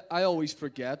 Catherine." I always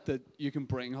forget that you can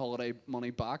bring holiday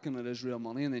money back and it is real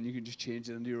money, and then you can just change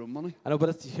it into your own money. I know,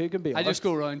 but who can be? I just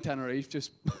go around Tenerife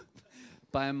just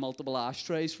buying multiple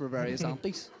ashtrays for various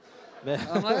aunties.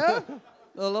 I'm like, yeah,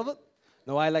 I love it.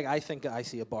 No, I think I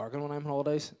see a bargain when I'm on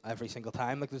holidays every single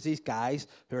time. Like there's these guys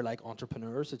who are like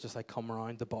entrepreneurs that just like come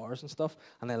around the bars and stuff,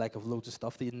 and they like have loads of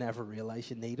stuff that you never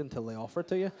realize you need until they offer it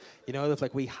to you. You know, they've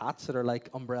like wee hats that are like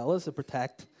umbrellas that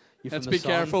protect you Let's from be the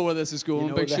sun. careful where this is going, You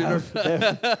know, big they shooter.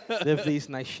 they have these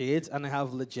nice shades, and they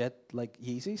have legit like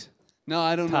Yeezys. No,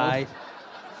 I don't Tie.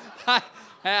 know.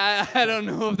 I don't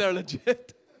know if they're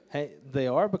legit. Hey, they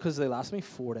are because they last me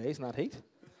 4 days in that heat.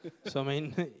 So I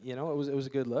mean, you know, it was a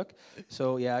good look.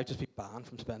 So yeah, I'd just be banned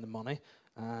from spending money.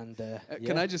 And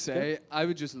Can I just say, I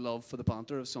would just love for the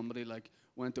banter if somebody like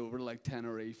went over to like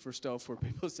Tenerife for stuff where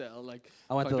people sell like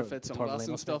I went to counterfeit sunglasses Torremolinos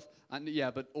and stuff. And yeah,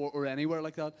 but or anywhere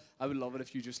like that. I would love it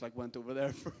if you just like went over there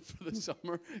for the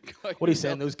summer. What are you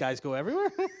saying? Those guys go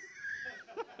everywhere?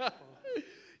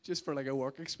 Just for like a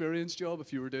work experience job,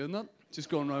 if you were doing that, just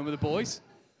going around with the boys,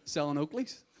 selling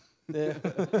Oakleys. Yeah.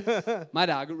 My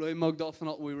dad got really mugged off and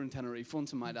all. We were in Tenerife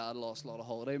once, and my dad lost a lot of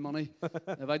holiday money.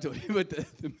 Have I told you about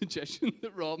the magician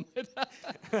that robbed my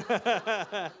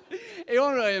dad? He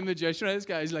wasn't really a magician. Right? This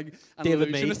guy's like an David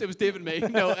illusionist. Mead. It was David May.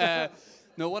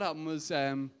 No, what happened was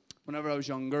whenever I was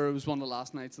younger, it was one of the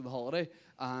last nights of the holiday,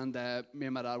 and me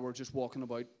and my dad were just walking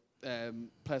about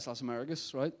Place Las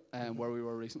Americas, right, where we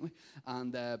were recently,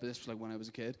 and but this was like when I was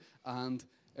a kid, and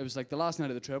it was like the last night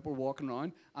of the trip. We're walking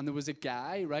around, and there was a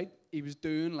guy, right? He was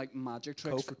doing like magic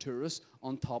tricks for tourists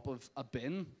on top of a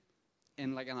bin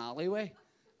in like an alleyway.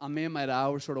 And me and my dad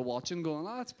were sort of watching, going,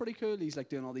 "Oh, that's pretty cool." He's like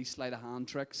doing all these sleight of hand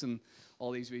tricks and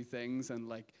all these wee things, and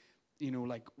like, you know,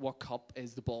 like what cup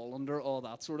is the ball under, all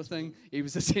that sort of thing. He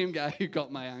was the same guy who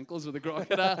got my ankles with a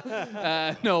crocodile.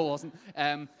 No, it wasn't.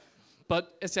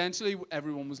 But essentially,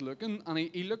 everyone was looking, and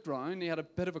he looked round. He had a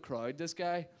bit of a crowd, this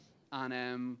guy,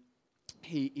 and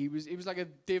he was like a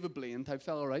David Blaine type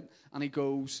fellow, right? And he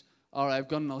goes, "All right, I've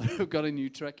got a new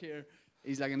trick here."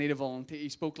 He's like, "I need a volunteer." He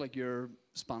spoke like your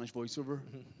Spanish voiceover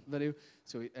video,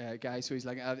 so guy. So he's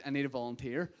like, I need a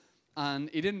volunteer," and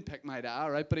he didn't pick my dad,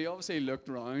 right? But he obviously looked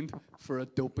around for a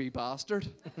dopey bastard.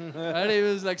 Right? He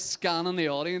was like scanning the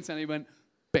audience, and he went,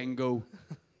 "Bingo,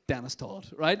 Dennis Todd,"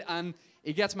 right? And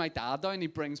he gets my dad down. He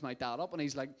brings my dad up, and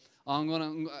he's like,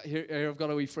 here, I've got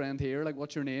a wee friend here. Like,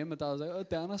 what's your name? My dad's like, "Oh,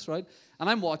 Dennis," right? And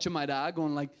I'm watching my dad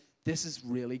going like, "This is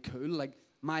really cool." Like,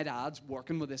 my dad's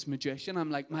working with this magician.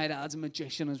 I'm like, my dad's a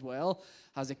magician as well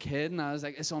as a kid. And I was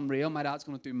like, it's unreal. My dad's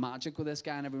going to do magic with this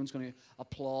guy, and everyone's going to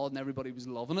applaud, and everybody was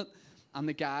loving it. And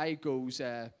the guy goes,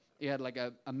 he had like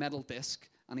a metal disc,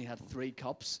 and he had 3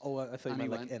 cups. Oh, I thought you And meant he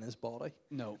like went- in his body.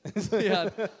 No.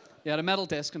 He had a metal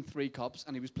disc and 3 cups,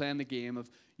 and he was playing the game of,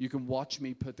 you can watch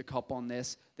me put the cup on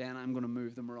this, then I'm going to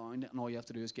move them around, and all you have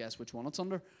to do is guess which one it's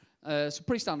under. It's a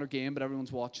pretty standard game, but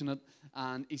everyone's watching it.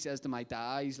 And he says to my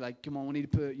dad, he's like, come on,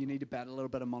 you need to bet a little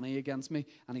bit of money against me.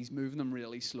 And he's moving them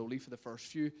really slowly for the first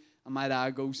few. And my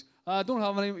dad goes, I don't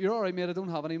have any, you're all right, mate, I don't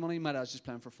have any money. My dad's just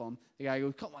playing for fun. The guy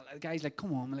goes, come on, the guy's like,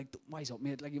 come on, I'm like, wise up,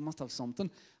 mate, like, you must have something.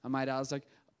 And my dad's like,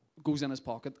 goes in his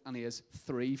pocket, and he has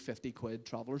 3 50-quid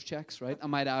traveller's checks, right?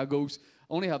 And my dad goes,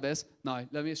 only have this. Now,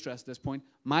 let me stress this point.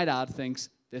 My dad thinks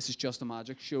this is just a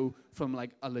magic show from,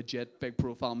 like, a legit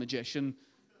big-profile magician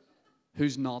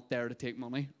who's not there to take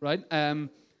money, right?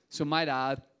 So my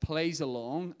dad plays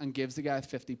along and gives the guy a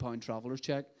 £50 traveller's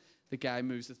check. The guy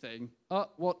moves the thing. Oh,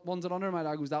 what one's it under? My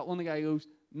dad goes, that one. The guy goes,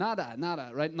 nada,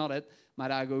 right? Not it. My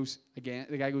dad goes again.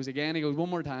 The guy goes again. He goes one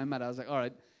more time. My dad's like, all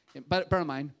right. But bear in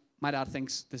mind, my dad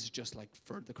thinks this is just like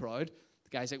for the crowd. The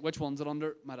guy's like, which one's it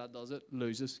under? My dad does it,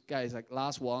 loses. Guy's like,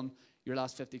 last one, your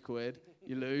last 50 quid,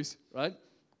 you lose, right?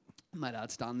 My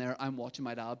dad's standing there. I'm watching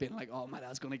my dad being like, oh, my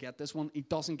dad's going to get this one. He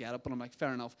doesn't get it, but I'm like,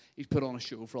 fair enough. He's put on a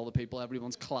show for all the people.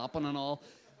 Everyone's clapping and all.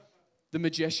 The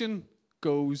magician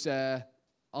goes,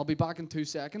 I'll be back in 2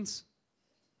 seconds,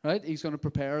 right? He's going to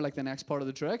prepare like the next part of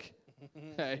the trick.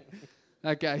 Okay.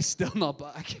 That guy's still not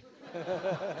back.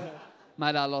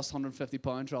 My dad lost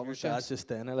 £150 travel checks. Dad's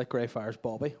just in it like Greyfriars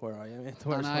Bobby. Where are you, mate?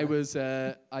 Where's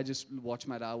And I just watched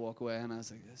my dad walk away, and I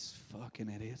was like, this fucking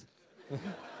idiot.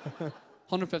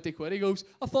 150 quid. He goes,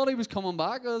 I thought he was coming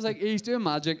back. I was like, he's doing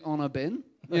magic on a bin.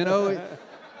 You know?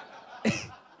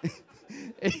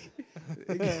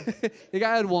 The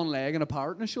guy had one leg and a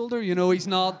part in his shoulder. You know, he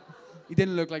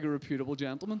didn't look like a reputable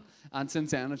gentleman. And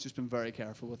since then, I've just been very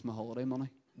careful with my holiday money.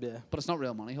 Yeah. But it's not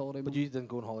real money, holiday money. But you didn't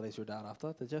go on holidays with your dad after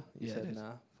that, did you? You Yeah, said, I did.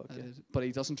 nah, fuck I you. did. But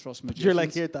he doesn't trust magicians. You're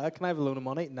like, here, Dad, can I have a loan of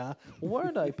money? Nah. Where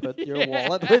did I put your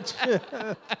wallet? Which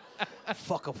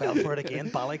fuck, I fell for it again,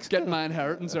 Bollocks. Get my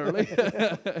inheritance early.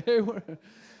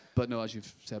 But no, as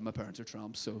you've said, my parents are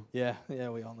tramps, so. Yeah,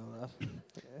 we all know that.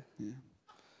 Yeah.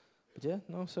 But yeah,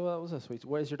 no, so that was a sweet.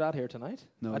 Where's your dad here tonight?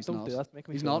 No, I he's don't not. do that. Make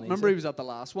me He's feel not. uneasy. Remember, he was at the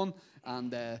last one,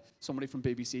 and somebody from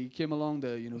BBC came along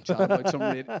to, chat about some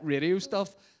radio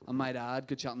stuff, and my dad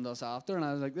got chatting to us after, and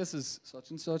I was like, this is such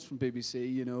and such from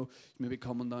BBC, maybe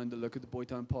coming down to look at the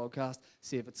Boytown podcast,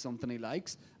 see if it's something he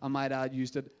likes. And my dad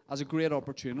used it as a great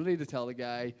opportunity to tell the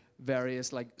guy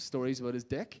various, stories about his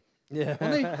dick. Yeah.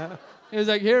 Wasn't he was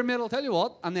like, here, mate, I'll tell you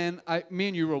what. And then me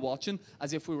and you were watching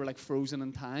as if we were frozen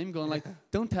in time, going like,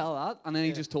 don't tell that. And then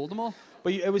he just told them all.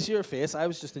 But it was your face. I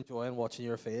was just enjoying watching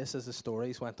your face as the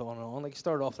stories went on and on. Like, you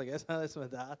started off like this, that's my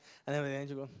dad. And then at the end,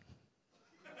 you're going.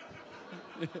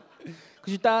 Because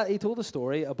your dad, he told a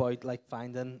story about,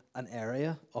 finding an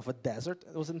area of a desert.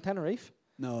 Was it in Tenerife?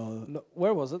 No.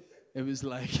 Where was it? It was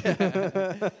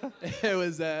it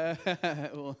was,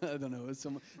 well, I don't know. It was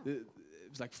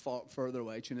further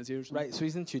away, Tunisia or something. Right, so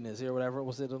he's in Tunisia or whatever.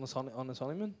 Was it on his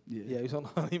honeymoon? Yeah. He was on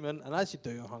honeymoon. And as you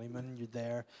do on honeymoon, you're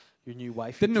there, your new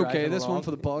wife. Didn't you're okay driving this along. one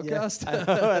for the podcast. Yeah,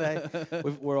 I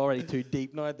know, we're already too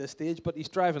deep now at this stage, but he's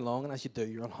driving along, and as you do,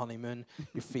 you're on honeymoon,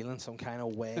 you're feeling some kind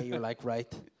of way. You're like,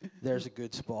 right, there's a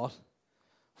good spot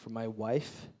for my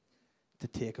wife to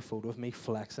take a photo of me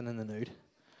flexing in the nude.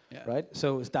 Yeah. Right?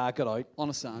 So his dad got out. On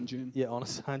a sand dune. Yeah, on a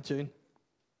sand dune.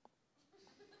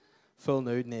 Full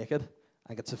nude, naked.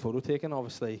 And gets a photo taken.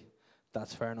 Obviously,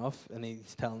 that's fair enough. And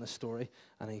he's telling this story,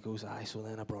 and he goes, so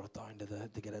then I brought it down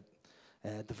to get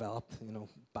it developed,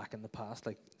 back in the past.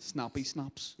 Snappy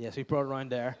snaps. Yeah, so he brought it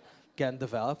around there, getting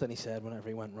developed, and he said whenever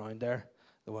he went round there,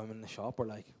 the women in the shop were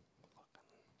like,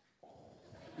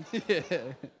 Yeah.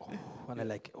 and they're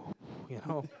like,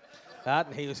 that,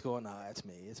 and he was going, it's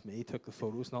me. He took the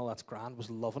photos and all, that's grand, was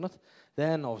loving it.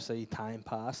 Then, obviously, time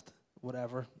passed,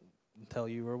 whatever, until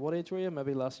you were, what age were you?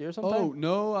 Maybe last year sometime? Oh,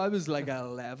 no, I was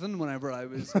 11 whenever I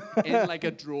was in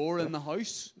a drawer in the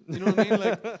house. You know what I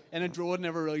mean? In a drawer I'd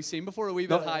never really seen before, a wee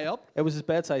bit high up. It was his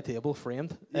bedside table,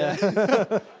 framed.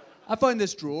 Yeah. I found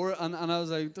this drawer, and I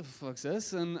was like, the fuck's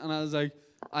this? And I was like,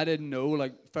 I didn't know,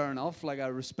 fair enough. I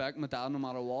respect my dad no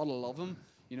matter what. I love him.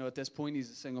 At this point, he's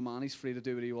a single man. He's free to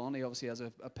do what he wants. He obviously has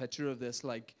a picture of this,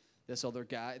 this other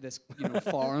guy, this,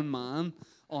 foreign man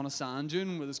on a sand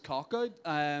dune with his cock out.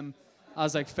 I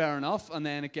was like, fair enough. And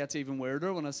then it gets even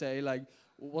weirder when I say,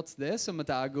 what's this? And my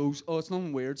dad goes, oh, it's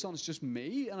nothing weird, son. It's just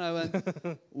me. And I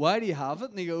went, why do you have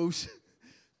it? And he goes,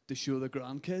 to show the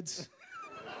grandkids.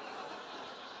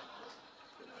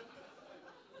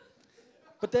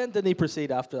 But then didn't he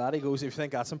proceed after that? He goes, if you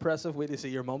think that's impressive, wait to see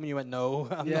your mum. And you went, no,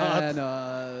 I'm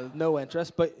not. No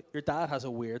interest. But your dad has a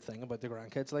weird thing about the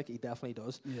grandkids. He definitely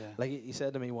does. Yeah. He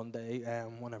said to me one day,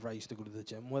 whenever I used to go to the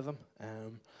gym with him,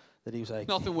 that he was like...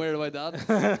 Nothing weird about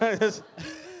that.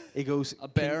 he goes, A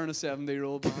bear and a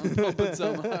 70-year-old man pumping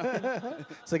somehow.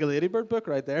 it's like a Ladybird book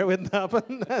right there, wouldn't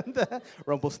happen. And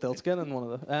Rumpelstiltskin and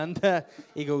one of the. And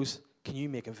he goes, can you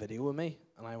make a video with me?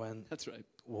 And I went, That's right.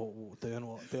 doing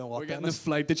what? Doing what? We're getting Dennis? the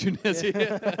flight to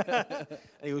Tunisia. And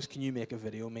he goes, can you make a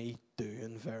video of me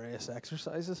doing various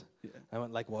exercises? Yeah. I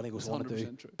went, like what? He goes, It's I want to do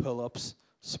 100% true. pull-ups,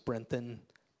 sprinting,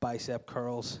 bicep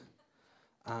curls.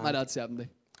 My dad's 70.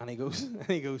 And he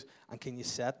goes, and can you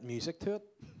set music to it?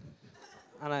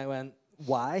 And I went,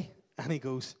 why? And he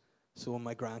goes, so when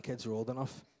my grandkids are old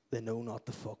enough, they know not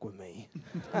to fuck with me.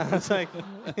 And I was like,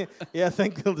 yeah, I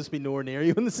think they'll just be nowhere near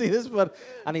you when they see this. But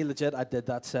and he legit, I did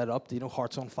that set up. Do you know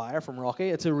Hearts on Fire from Rocky?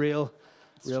 It's a real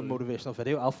true. motivational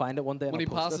video. I'll find it one day. And When he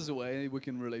I'll post passes away, we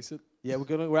can release it. yeah,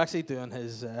 we're actually doing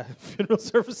his funeral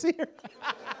service here.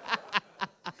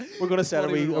 We're going to set a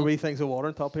wee things of water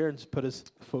on top here and just put his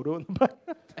photo in the back.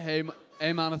 Hey,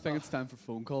 man, I think it's time for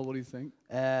phone call. What do you think?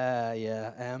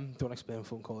 Yeah. Don't explain what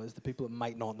phone call is. The people that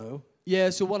might not know.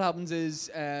 Yeah, so what happens is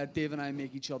Dave and I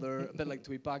make each other, a bit like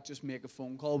Tweetback, just make a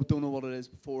phone call. We don't know what it is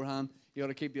beforehand. You got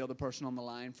to keep the other person on the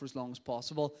line for as long as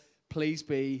possible. Please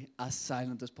be as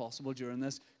silent as possible during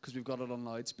this because we've got it on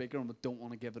loudspeaker and we don't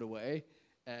want to give it away.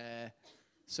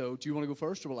 So do you want to go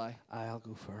first or will I? I'll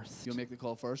go first. You'll make the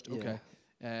call first? Yeah. Okay.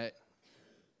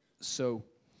 So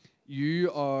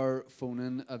you are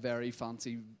phoning a very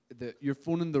fancy, you're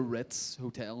phoning the Ritz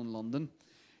Hotel in London.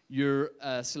 You're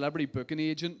a celebrity booking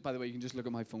agent. By the way, you can just look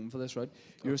at my phone for this, right?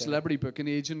 You're a celebrity booking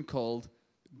agent called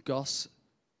Gus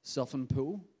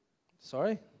Zuffenpoel.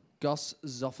 Sorry? Gus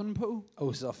Zuffenpoel. Oh,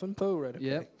 Zuffenpoel, right, okay.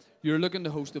 Yeah. You're looking to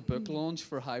host a book launch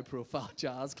for high-profile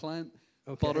jazz client,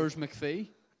 Okay. Butters McPhee.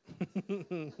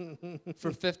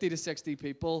 For 50 to 60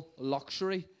 people,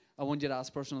 luxury. I want you to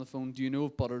ask the person on the phone, do you know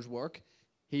of Butters' work?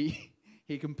 He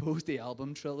composed the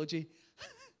album trilogy,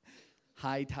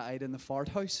 High Tide in the Fart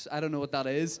House. I don't know what that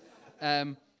is.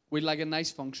 We'd like a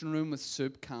nice function room with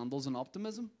soup, candles, and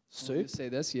optimism. I want you Soup? to say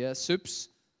this, yeah. Soups.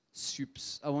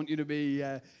 I want you to be,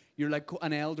 you're like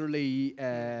an elderly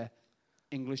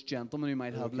English gentleman who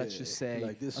might have, let's just say,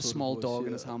 like this a sort of small voice, dog in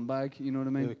yeah. his handbag. You know what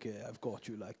I mean? Okay, I've got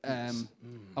you like this.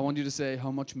 I want you to say,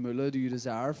 how much moolah do you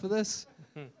desire for this?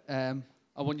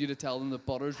 I want you to tell them that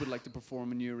Butters would like to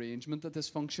perform a new arrangement at this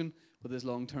function with his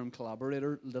long-term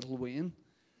collaborator, Little Wayne.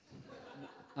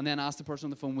 And then ask the person on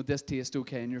the phone, would this taste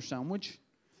okay in your sandwich?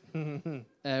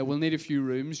 We'll need a few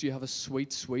rooms. Do you have a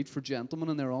sweet suite for gentlemen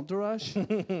and their entourage?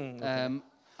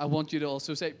 I want you to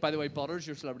also say, by the way, Butters,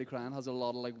 your celebrity client, has a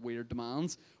lot of like weird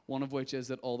demands, one of which is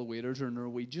that all the waiters are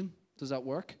Norwegian. Does that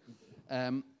work?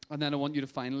 And then I want you to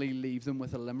finally leave them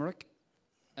with a limerick.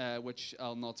 Which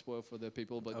I'll not spoil for the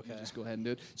people, but you just go ahead and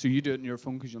do it. So you do it on your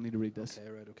phone because you'll need to read this. Okay,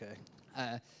 right,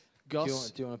 okay.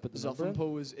 Gus Do you want to put the number in?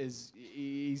 Zuffenpoel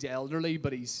he's elderly,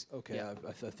 but he's Okay, yeah.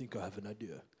 I think I have an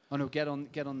idea. Oh no, get on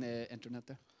the internet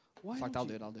there. Why In fact, don't I'll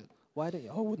do you- it. I'll do it. Why don't you?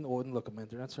 I wouldn't look at my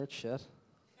internet search. Shit.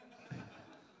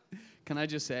 Can I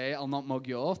just say I'll not mug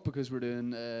you off because we're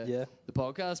doing Yeah. the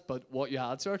podcast, but what you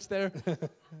had searched there,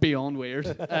 beyond weird.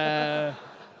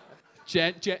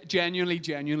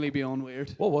 Genuinely beyond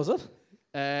weird. What was it?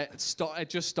 It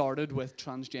just started with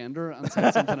transgender and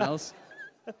said something else.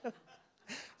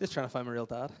 Just trying to find my real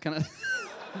dad. Can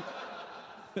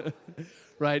I?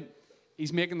 Right.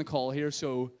 He's making the call here,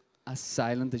 so as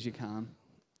silent as you can.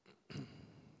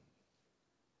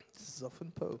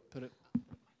 Zuffenpoel. Put it.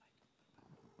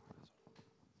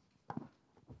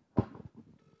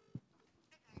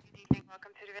 Good evening.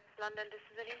 Welcome to the Ritz London. This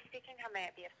is Elise speaking. How may I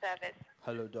be of service?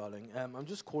 Hello, darling. I'm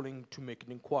just calling to make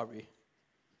an inquiry.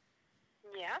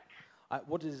 Yeah.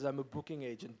 I'm a booking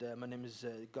agent. My name is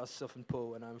Gus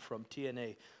Zuffenpoel, and I'm from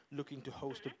TNA, looking to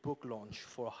host a book launch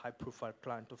for a high-profile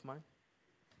client of mine.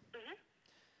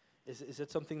 Is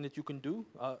it something that you can do?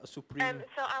 A supreme.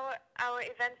 So our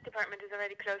events department is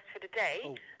already closed for the day.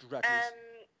 Oh, drat.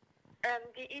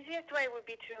 The easiest way would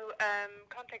be to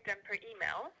contact them per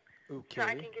email. Okay. So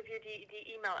I can give you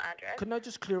the email address. Can I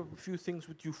just clear up a few things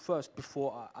with you first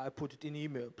before I put it in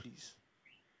email, please?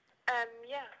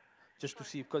 Yeah. Just to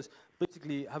see, because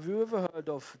basically, have you ever heard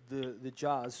of the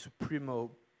jazz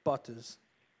supremo Butters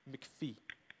McPhee?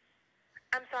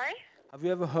 I'm sorry? Have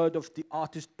you ever heard of the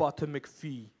artist Butter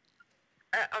McPhee?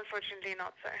 Unfortunately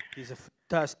not, sir. He's a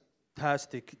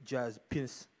fantastic jazz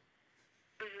pianist.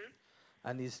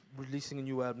 And he's releasing a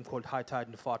new album called High Tide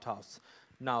in the Fart House.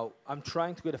 Now, I'm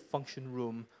trying to get a function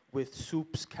room with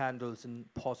soups, candles, and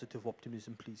positive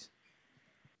optimism, please.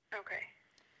 Okay.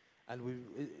 And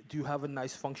do you have a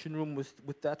nice function room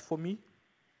with that for me?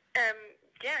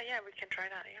 Yeah, we can try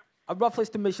that, yeah. A rough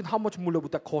estimation, how much moolah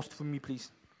would that cost for me,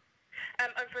 please?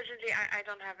 Unfortunately, I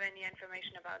don't have any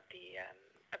information about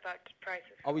the about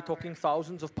prices. Are we for our- talking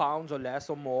thousands of pounds or less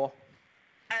or more?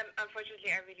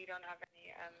 Unfortunately, I really don't have any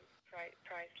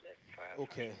price list for our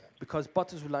Okay, function room. because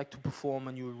Butters would like to perform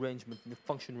a new arrangement in the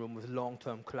function room with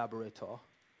long-term collaborator,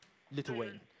 Little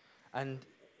Wayne. And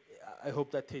I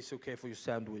hope that tastes okay for your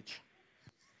sandwich.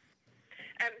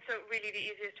 So really, the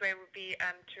easiest way would be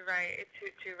to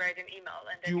write an email,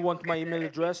 and then Do you will want my get email a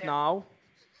address detail.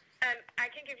 now? I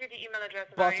can give you the email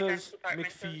address of our events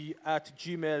department. So,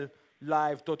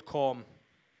 buttersmcphee@gmaillive.com.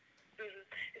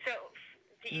 so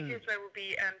the easiest way would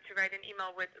be to write an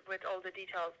email with all the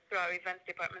details to our events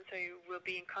department, so you will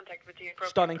be in contact with the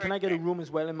appropriate Stunning. Can I get a person. room as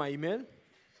well in my email?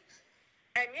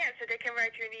 Yeah, so they can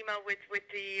write you an email with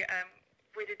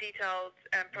the detailed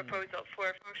proposal for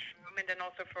a function room and then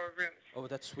also for rooms. Oh,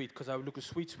 that's sweet, because I would look a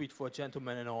sweet for a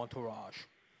gentleman in an entourage.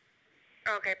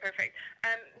 Okay, perfect.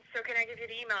 So can I give you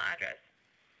the email address?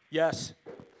 Yes.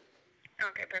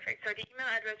 Okay, perfect. So the email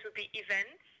address would be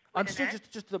events. I'm with an still S.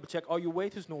 just to double check. Are your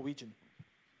waiters Norwegian?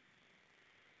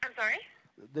 I'm sorry?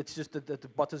 That's just that the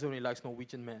Butters only likes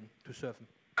Norwegian men to serve him.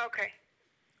 Okay.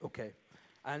 Okay.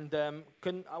 And I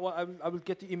will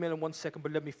get the email in 1 second,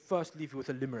 but let me first leave you with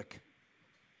a limerick.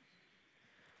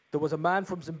 There was a man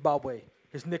from Zimbabwe.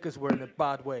 His knickers were in a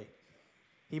bad way.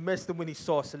 He missed them when he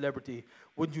saw a celebrity.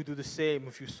 Wouldn't you do the same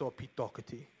if you saw Pete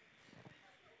Doherty?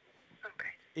 Okay.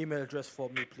 Email address for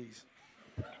me, please.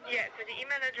 Yeah, so the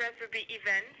email address would be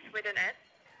events with an S.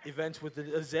 Events with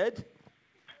a Z.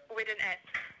 With an S.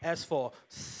 S for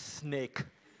snake.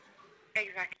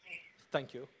 Exactly.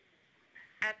 Thank you.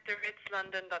 At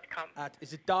theritzlondon.com.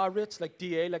 Is it Da Ritz, like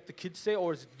DA, like the kids say,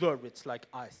 or is it The Ritz, like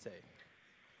I say?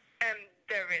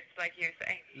 The Ritz, like you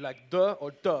say. Like the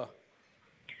or the?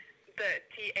 The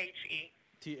THE.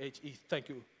 THE. Thank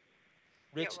you.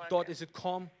 You're Ritz dot welcome. is it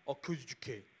com or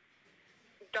kuzk?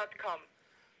 .com.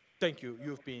 Thank you.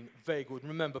 You've been very good.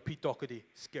 Remember, Pete Doherty,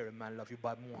 scary man, love you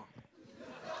by moi.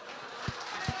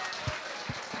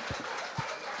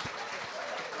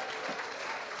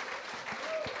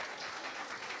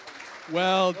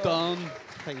 Well done.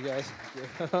 Thank you, guys.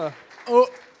 Oh,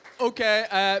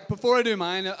 okay. Before I do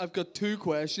mine, I've got two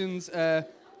questions.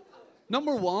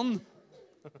 Number one,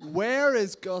 where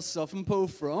is Gus Suffenpo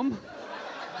from?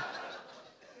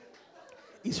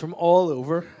 He's from all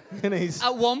over, and he's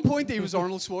At one point, he was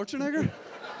Arnold Schwarzenegger.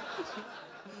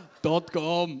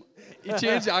 .com. He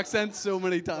changed accents so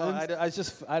many times.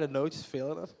 I don't know, just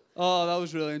feeling it. Oh, that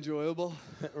was really enjoyable.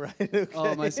 Right. Okay.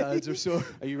 Oh, my sides are sore.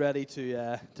 Are you ready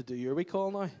to do your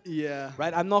recall now? Yeah.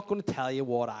 Right. I'm not going to tell you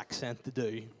what accent to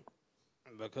do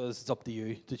because it's up to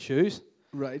you to choose.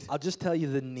 Right. I'll just tell you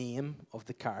the name of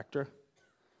the character.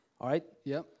 All right.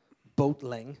 Yep.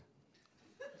 Boatling.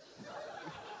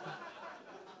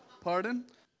 Pardon?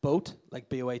 Boat, like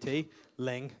B-O-A-T,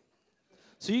 ling.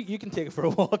 So you can take it for a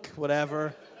walk,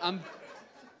 whatever.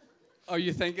 Are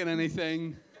you thinking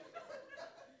anything?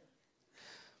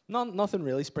 Nothing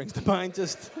really springs to mind,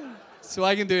 just So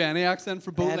I can do any accent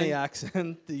for boatling? any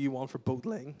accent that you want for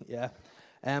Boatling, yeah.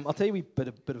 I'll tell you a bit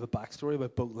of a backstory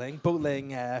about Boatling.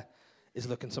 Boatling is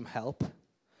looking some help.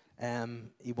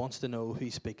 He wants to know who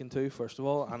he's speaking to, first of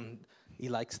all, and he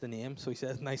likes the name, so he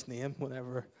says, nice name,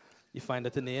 whenever you find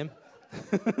out the name.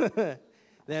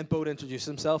 Then Boat introduces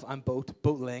himself. I'm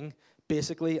Boatling.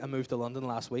 Basically, I moved to London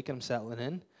last week and I'm settling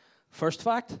in. First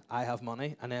fact, I have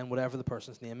money, and then whatever the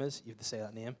person's name is, you have to say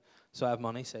that name. So I have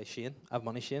money, say Shane. I have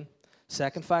money, Shane.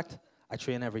 Second fact, I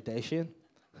train every day, Shane.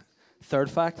 Third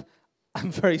fact,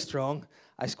 I'm very strong.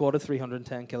 I squatted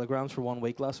 310 kilograms for 1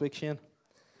 week last week, Shane.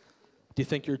 Do you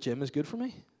think your gym is good for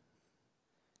me?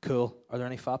 Cool. Are there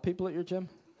any fat people at your gym?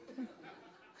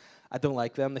 I don't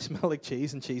like them. They smell like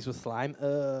cheese and cheese with slime.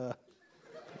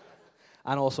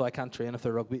 And also, I can't train if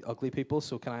they're ugly people,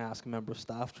 so can I ask a member of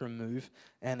staff to remove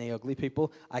any ugly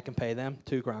people? I can pay them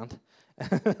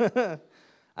 $2,000.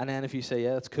 And then if you say,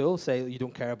 yeah, it's cool, say you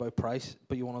don't care about price,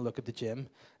 but you want to look at the gym,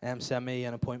 send me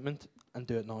an appointment and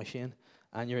do it now, Shane.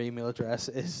 And your email address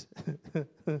is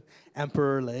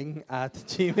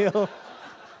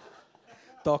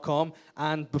emperorling@gmail.com.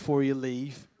 And before you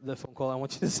leave the phone call, I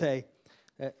want you to say,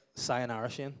 sayonara,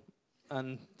 Shane,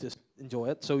 and just enjoy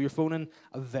it. So you're phoning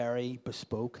a very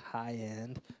bespoke,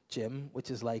 high-end gym, which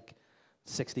is like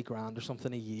 60 grand or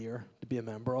something a year to be a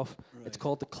member of. Right. It's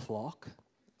called The Clock.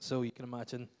 So you can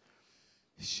imagine.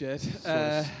 Shit. it's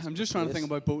I'm just trying to think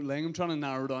place. about Boatling. I'm trying to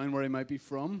narrow down where he might be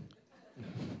from.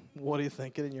 What are you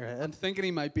thinking in your I'm head? thinking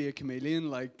he might be a chameleon,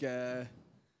 like your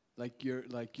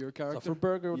character.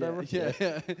 Zuckerberg or whatever?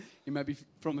 Yeah. He might be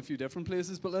from a few different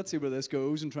places, but let's see where this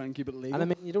goes and try and keep it legal. And I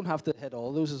mean, you don't have to hit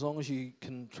all those as long as you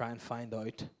can try and find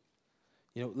out.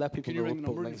 You know, let people Can you know ring what the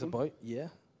number on Boatling's your phone? about. Yeah.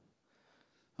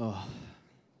 Oh,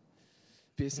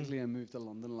 Basically, I moved to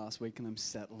London last week and I'm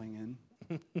settling in.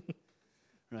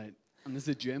 Right. And there's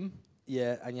a gym.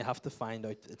 Yeah, and you have to find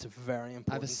out. It's very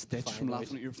important. I have a stitch from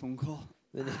laughing at your phone call.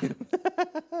 I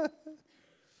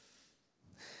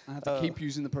have to keep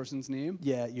using the person's name.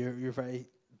 Yeah, you're very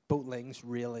Boatling's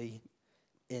really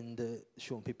into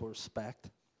showing people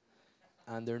respect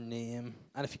and their name.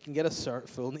 And if you can get a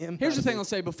full name. Here's the thing I'll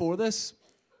say before this.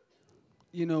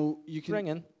 You know, you can Ring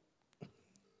in.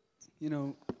 You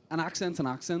know, an accent's an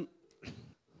accent.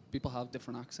 People have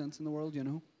different accents in the world, you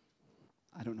know.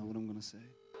 I don't know what I'm going to say.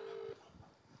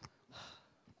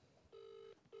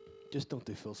 Just don't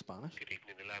do full Spanish. Good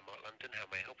evening, the Landmark London. How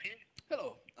may I help you?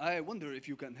 Hello. I wonder if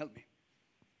you can help me.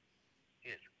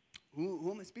 Yes. Who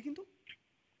am I speaking to?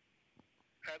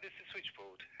 This is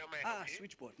Switchboard. How may I help you?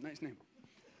 Switchboard. Nice name.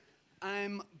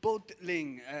 I'm Boat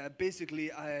Ling.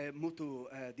 Basically, I moved to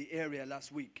the area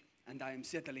last week, and I am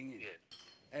settling in.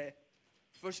 Yes.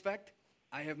 First fact,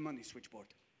 I have money, Switchboard.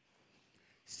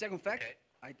 Second fact,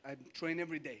 Okay. I train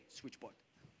every day, Switchboard.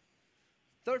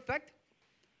 Third fact,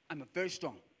 I'm very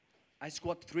strong. I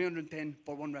squat 310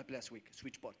 for 1 rep last week,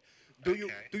 Switchboard. Do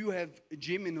you have a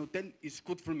gym in hotel? It's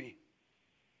good for me.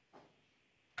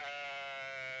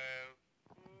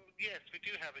 Yes, we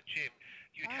do have a gym.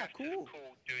 You'd have to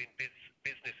call during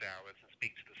business hours and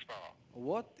speak to the spa.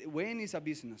 What? When is a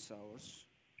business hours?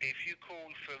 If you call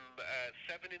from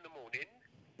 7 in the morning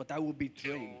But I will be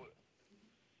trained.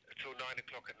 till 9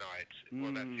 o'clock at night,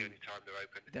 well, that's the only time they're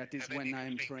open. That is And then when you can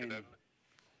I'm speak to trained. them.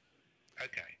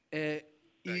 Okay.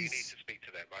 So you need to speak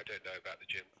to them. I don't know about the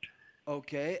gym.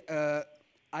 Okay.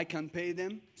 I can pay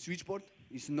them. Switchboard.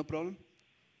 It's no problem.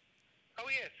 Oh,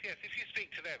 yes. If you speak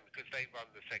to them, because they run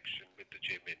the section with the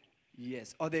gym in.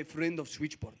 Yes. Are they friend of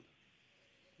Switchboard?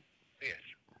 Yes.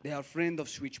 They are friend of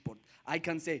Switchboard. I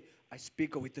can say I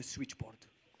speak with the Switchboard.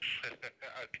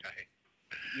 Okay.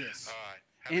 Yes. All right.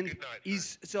 Have a good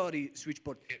night. Sorry,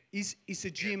 Switchboard. Yeah. Is a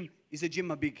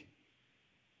gym a big?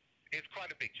 It's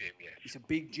quite a big gym, yes. It's a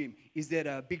big gym. Is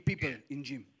there big people in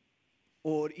gym,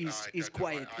 or is I don't know.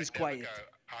 quiet? I Is never quiet? go.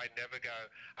 I never go.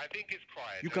 I think it's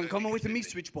quiet. You I can don't come think with it's me,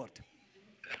 busy. Switchboard.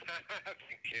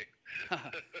 Thank you.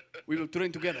 We will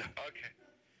train together. Okay.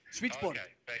 Switchboard.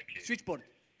 Okay, thank you. Switchboard.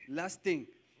 Last thing.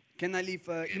 Can I leave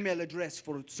email address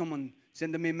for someone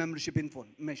send me membership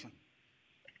information?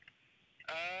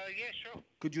 Yeah, sure.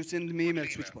 Could you send me email,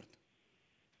 email? Switchboard?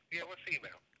 Yeah, what's the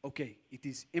email? Okay, it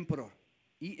is Emperor,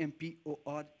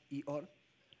 EMPORER,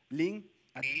 Ling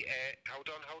at Hold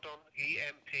on.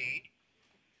 EMP.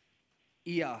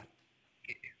 ER,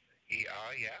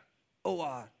 ER, yeah.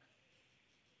 OR,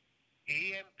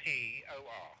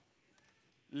 EMPOR.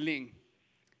 Ling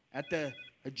at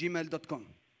gmail.com.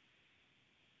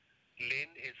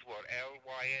 Lynn is what?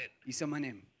 LYN. Is my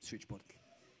name, Switchboard.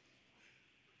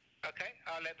 Okay,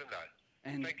 I'll let them know.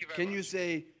 And Thank you very can much. you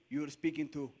say you're speaking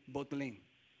to Bottling?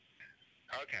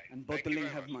 Okay. And thank you Bottling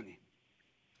very have much. money.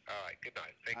 All right, good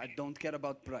night. Thank I you. don't care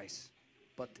about price,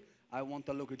 but I want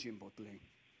to look at you, Bottling.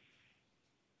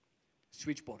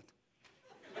 Switchboard.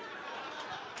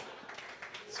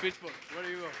 Switchboard, where do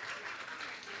you go?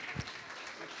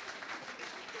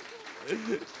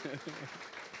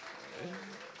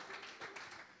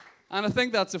 And I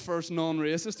think that's the first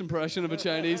non-racist impression of a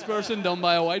Chinese person done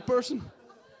by a white person.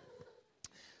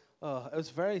 Oh, it was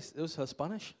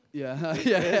Spanish. Yeah,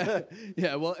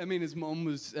 yeah. Well, I mean, his mum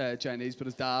was Chinese, but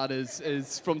his dad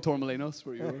is from Torremolinos,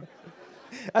 where you were.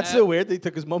 That's so weird. They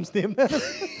took his mum's name.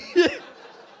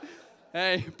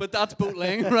 Hey, but that's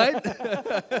Bootling,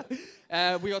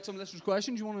 right? We got some listeners'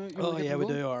 questions. You want to? Oh yeah, we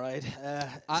do. All right.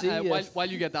 While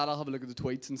you get that, I'll have a look at the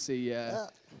tweets and see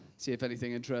if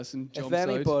anything interesting jumps If out.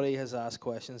 anybody has asked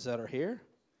questions that are here,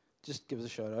 just give us a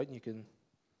shout out and you can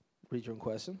read your own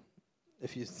question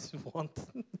if you want.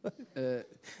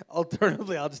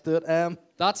 Alternatively, I'll just do it.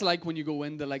 That's like when you go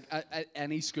into like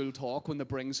any school talk when they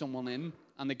bring someone in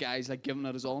and the guy's like giving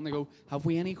it his all and they go, "Have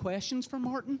we any questions for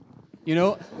Martin?" You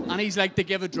know, and he's like, they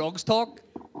give a drugs talk.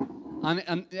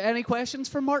 And any questions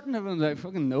for Martin? Everyone's like,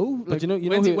 fucking no. Like, you know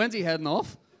when's he heading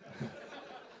off?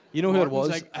 You know Martin's who it was?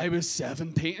 like, I was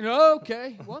 17. Oh,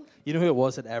 okay, what? You know who it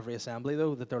was at every assembly,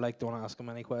 though, that they're like, don't ask him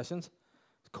any questions?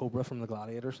 It's Cobra from the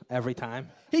Gladiators, every time.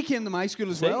 He came to my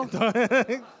school as well.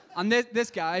 And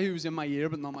this guy who was in my year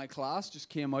but not my class just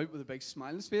came out with a big smile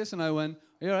on his face. And I went,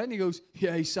 are you all right? And he goes,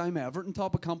 yeah, he's Sam Everton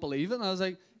top. I can't believe it. And I was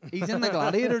like, he's in the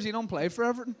Gladiators. He don't play for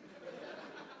Everton.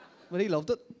 But he loved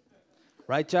it.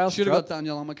 Right, Giles? Should have got Strutt?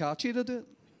 Daniel Amakachi to do it.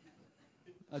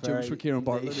 That Very joke's for Kieran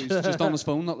Bartlett, niche. who's just on his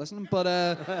phone, not listening. But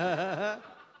there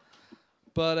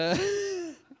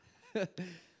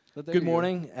Good you go.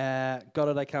 morning. Got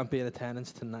it, I can't be in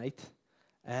attendance tonight.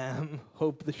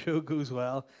 Hope the show goes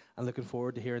well, and looking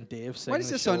forward to hearing Dave sing. Why does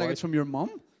the this show sound like out. it's from your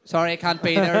mum? Sorry, I can't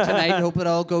be there tonight. Hope it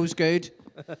all goes good.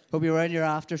 Hope you're wearing your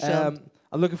after sun.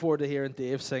 I'm looking forward to hearing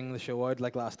Dave sing the show out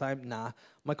like last time. Nah.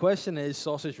 My question is,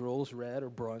 sausage rolls, red or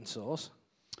brown sauce?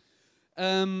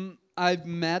 I've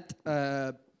met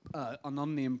an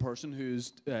unnamed person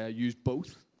who's used both.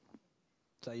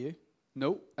 Is that you?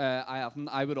 No, I haven't.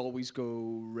 I would always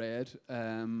go red.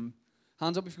 Hands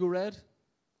up if you go red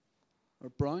or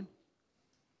brown.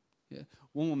 Yeah,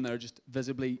 one woman there just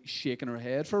visibly shaking her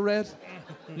head for red,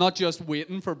 not just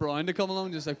waiting for brown to come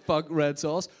along, just like fuck red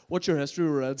sauce. What's your history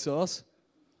with red sauce?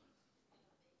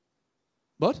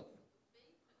 What?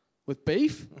 With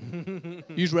beef?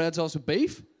 Use red sauce with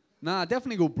beef? Nah,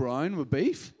 definitely go brown with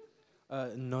beef.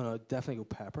 No, definitely go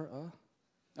pepper.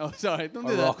 Oh, sorry, don't Or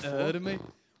do that Roquefort. to me.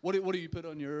 What do you put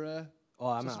on your? Oh,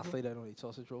 I'm an Sausage athlete. I don't eat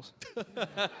sausage rolls.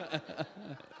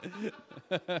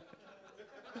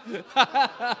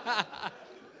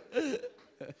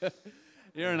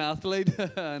 You're an athlete.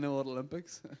 I know what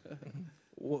Olympics.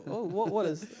 What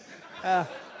is?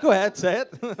 Go ahead, say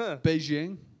it.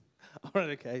 Beijing. All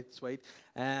right, okay, sweet.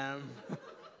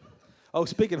 Oh,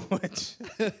 speaking of which,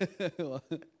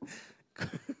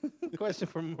 question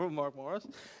from Mark Morris.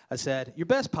 I said, your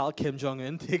best pal Kim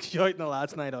Jong-un takes you out on a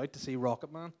lad's night out to see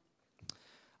Rocket Man.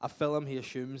 A film he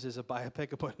assumes is a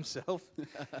biopic about himself.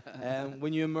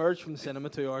 When you emerge from the cinema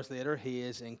 2 hours later, he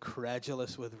is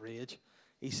incredulous with rage.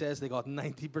 He says they got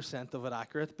 90% of it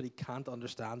accurate, but he can't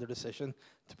understand their decision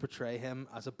to portray him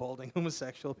as a balding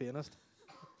homosexual pianist.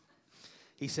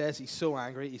 He says he's so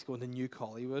angry he's going to nuke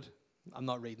Hollywood. I'm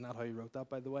not reading that how he wrote that,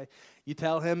 by the way. You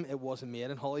tell him it wasn't made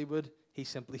in Hollywood. He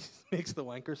simply makes the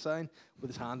wanker sign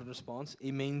with his hand in response.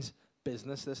 He means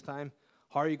business this time.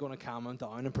 How are you going to calm him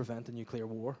down and prevent a nuclear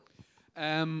war?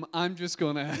 I'm just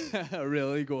going to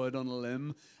really go out on a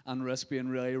limb and risk being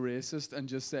really racist and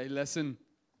just say, listen,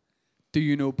 do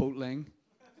you know Boat Ling?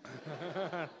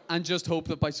 And just hope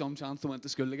that by some chance they went to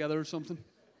school together or something.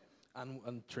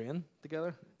 And train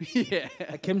together. Yeah.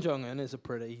 Kim Jong-un is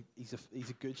he's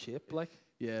a good shape, like.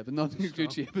 Yeah, but not in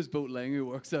good shape as Boat Ling, who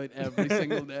works out every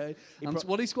single day. And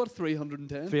what he scored,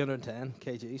 310? 310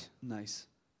 kgs. Nice.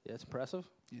 Yeah, it's impressive.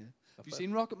 Yeah. Have you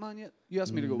seen Rocket Man yet? You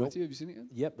asked me to go with you. Have you seen it yet?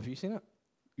 Yep, have you seen it?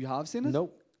 You have seen it?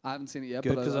 Nope. I haven't seen it yet,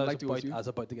 Good, but because I'd like to go with you. I was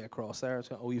about to get across there. I was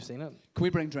going, oh, you've seen it? Can we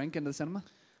bring drink into the cinema?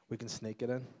 We can sneak it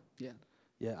in. Yeah.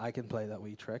 Yeah, I can play that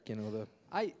wee trick, you know,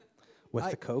 I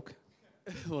the Coke.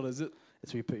 What is it?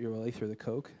 It's where you put your willy through the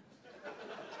Coke. I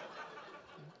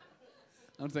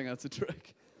don't think that's a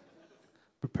trick.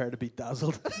 Prepare to be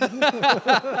dazzled.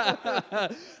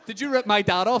 Did you rip my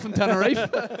dad off in Tenerife?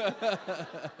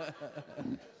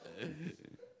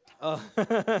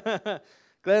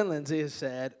 Glenn Lindsay has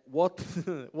said, what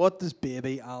does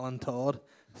baby Alan Todd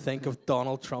think of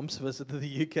Donald Trump's visit to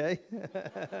the UK?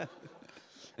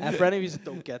 For any of you that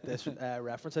don't get this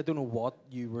reference, I don't know what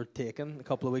you were taking a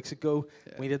couple of weeks ago.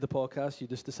 Yeah. When we did the podcast, you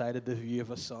just decided that if you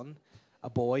have a son, a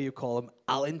boy, you call him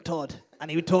Alan Todd, and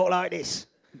he would talk like this,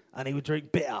 and he would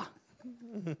drink beer.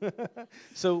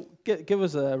 So give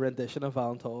us a rendition of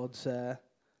Alan Todd's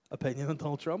opinion on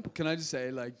Donald Trump. Can I just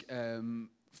say, like,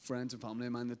 friends and family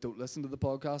of mine that don't listen to the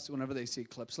podcast, whenever they see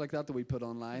clips like that we put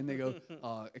online, they go,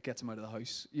 oh, it gets him out of the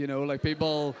house. You know, like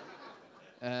people...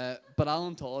 but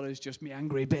Alan Todd is just me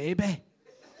angry baby.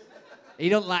 He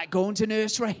don't like going to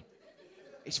nursery.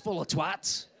 He's full of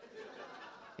twats.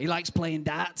 He likes playing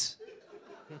darts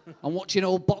and watching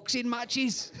old boxing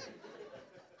matches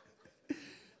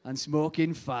and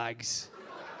smoking fags.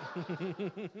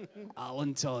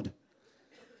 Alan Todd.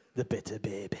 The bitter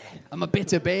baby. I'm a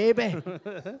bitter baby.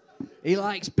 He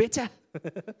likes bitter.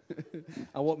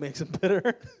 And what makes him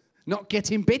bitter? Not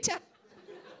getting bitter.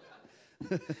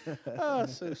 Oh,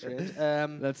 so strange.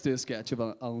 Let's do a sketch of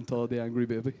Alan Todd, the angry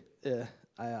baby. Yeah,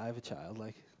 I have a child,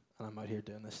 like, and I'm out here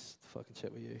doing this fucking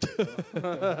shit with you.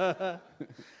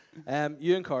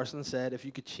 You and Carson said if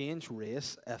you could change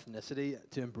race, ethnicity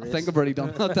to embrace I think I've already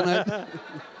done that tonight.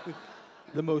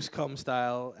 the most cum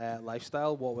style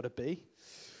lifestyle, what would it be?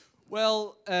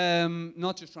 Well,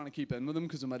 not just trying to keep in with them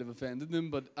because I might have offended them,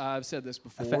 but I've said this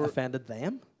before. Offended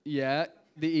them? Yeah,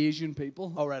 the Asian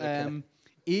people. Oh, right, okay.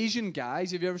 Asian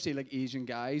guys, have you ever seen like Asian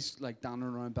guys like down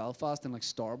and around Belfast in like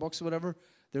Starbucks or whatever?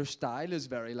 Their style is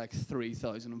very like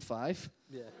 3005.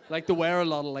 Yeah. Like they wear a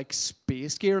lot of like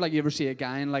space gear. Like you ever see a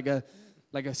guy in like a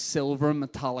silver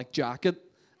metallic jacket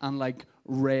and like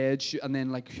red and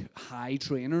then like high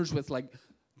trainers with like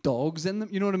dogs in them.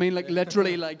 You know what I mean? Like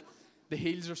literally like the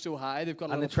heels are so high they've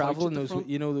got a And they little pouch travel at in the those, front.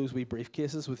 you know, those wee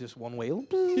briefcases with just one wheel.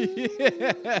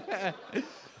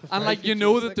 And like you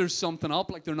know that there's something up,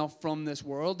 like they're not from this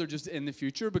world, they're just in the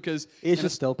future because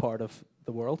Asia's still part of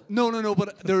the world. no,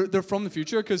 but they're from the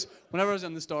future because whenever I was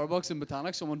in the Starbucks in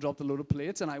Botanic, someone dropped a load of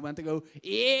plates and I went to go,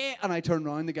 yeah, and I turned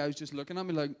around, the guy was just looking at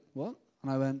me like, what?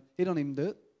 And I went, he don't even do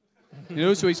it. You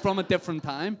know, so he's from a different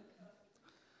time.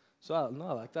 So I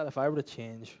like that. If I were to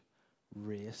change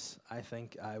race, I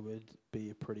think I would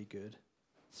be pretty good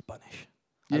Spanish.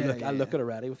 I look at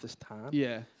already with this tan.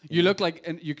 Yeah. You look like,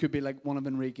 and you could be like one of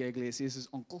Enrique Iglesias'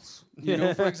 uncles, you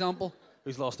know, for example.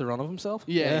 Who's lost the run of himself.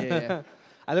 Yeah.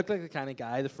 I look like the kind of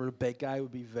guy that for a big guy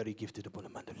would be very gifted upon a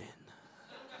mandolin.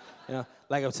 You know,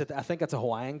 like I would sit. I think that's a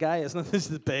Hawaiian guy, isn't it? This is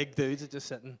the big dudes that just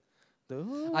sitting.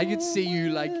 I could see you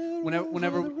like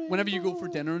whenever you go for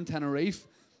dinner in Tenerife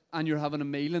and you're having a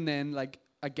meal and then like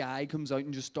a guy comes out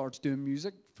and just starts doing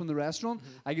music from the restaurant.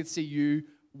 I could see you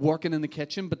working in the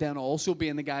kitchen, but then also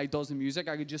being the guy who does the music.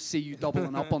 I could just see you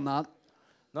doubling up on that.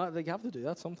 No, they have to do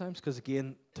that sometimes because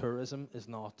again, tourism is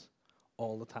not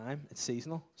all the time. It's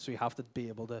seasonal, so you have to be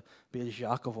able to be a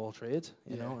Jacques of all trades,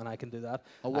 you know. And I can do that.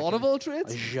 What of all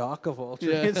trades? A Jacques of all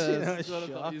Yeah, trades. You know, that's what I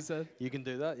thought you said. You can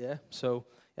do that, yeah. So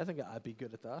I think I'd be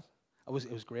good at that. It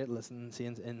was great listening,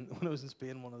 seeing when I was in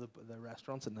Spain, one of the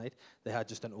restaurants at night, they had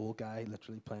just an old guy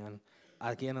literally playing,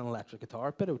 again, an electric guitar,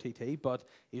 a bit OTT, but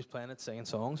he was playing it, singing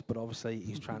songs, but obviously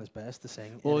he was trying his best to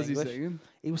sing What in was English. he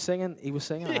singing? He was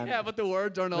singing. Yeah, but the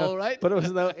words aren't all right. But it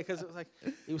was no, because it was like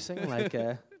he was singing like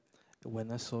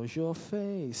when I saw your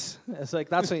face. It's like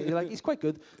that's you're like he's quite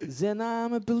good. Then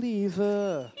I'm a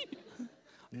believer,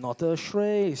 not a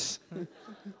trace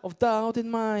of doubt in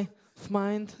my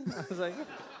mind. I was like,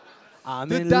 I'm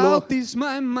The in love. doubt is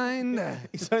my mind.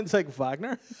 He sounds like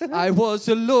Wagner. I was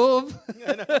in love.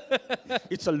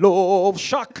 It's a love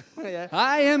shock. Yeah.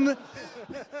 I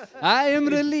am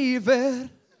reliever.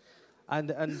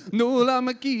 And No, I'm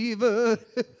a giver.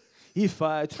 if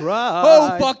I try.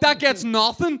 Oh, fuck, that gets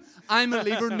nothing. I'm a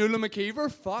lever, Nuala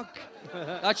McKeever. Fuck.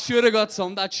 That should have got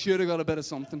some. That should have got a bit of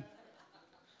something.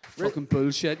 Fucking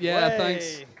bullshit. Yeah, Way.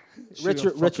 thanks.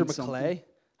 Richard Fucking McClay something.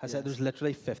 has said there's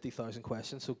literally 50,000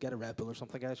 questions, so get a Red Bull or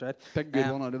something, guys, right? Pick a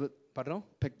good one out of it. Pardon?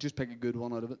 Just pick a good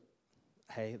one out of it.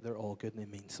 Hey, they're all good and they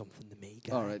mean something to me,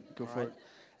 guys. All right, go for it.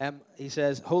 He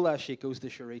says, Hola chicos de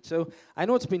Chorizo. I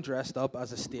know it's been dressed up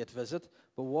as a state visit,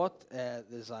 but what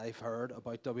is I've heard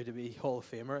about WWE Hall of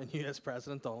Famer and US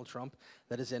President Donald Trump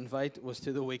that his invite was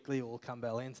to the weekly Old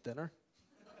Campbellians dinner?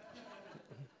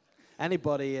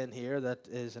 Anybody in here that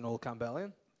is an Old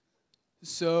Campbellian?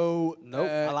 So No,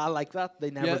 I like that. They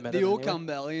never yeah, met the it old anyway.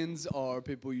 Campbellians are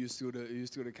people who used to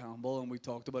go to Campbell, and we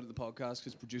talked about it in the podcast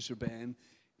because producer Ben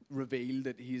revealed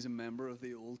that he's a member of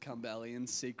the old Campbellian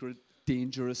secret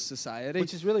dangerous society.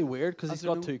 Which is really weird because As he's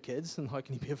there got no- 2 kids, and how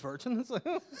can he be a virgin? It's like,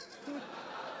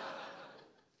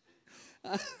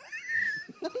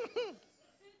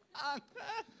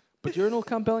 but you're an Old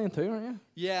Campbellian too, aren't you?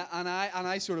 Yeah, and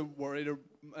I sort of worried or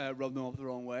rubbed them up the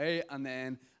wrong way, and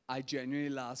then I genuinely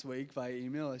last week via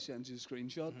email, I sent you a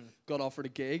screenshot, got offered a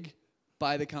gig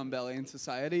by the Campbellian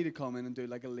Society to come in and do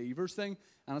like a levers thing,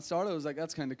 and at start I was like,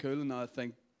 that's kind of cool, and now I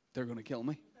think they're going to kill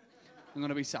me. I'm going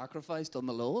to be sacrificed on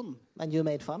the lawn. And you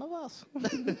made fun of us.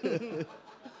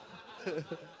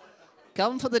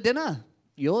 Come for the dinner.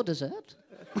 Your dessert.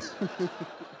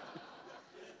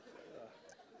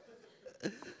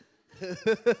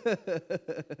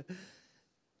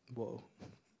 Whoa.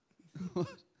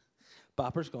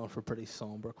 Bapper's gone for a pretty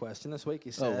somber question this week.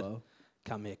 He said, wow.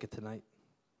 Can't make it tonight.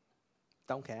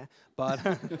 Don't care. But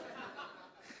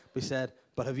we said,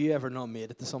 but have you ever not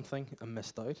made it to something and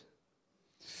missed out?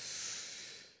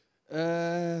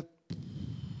 I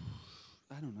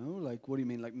don't know. Like, what do you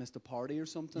mean? Like, missed a party or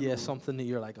something? Yeah, Or- something that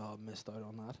you're like, oh, I missed out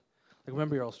on that. Like,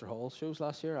 remember your Ulster Hall shows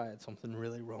last year? I had something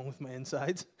really wrong with my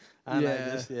insides. And I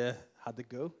Yeah. just, had to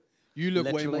go. You look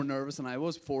way Literally. more nervous than I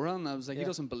was beforehand. I was like, he Yeah.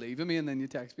 doesn't believe in me. And then you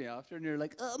text me after and you're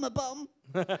like, oh, I'm a bum.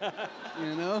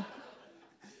 You know?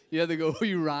 You had to go,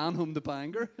 you ran home to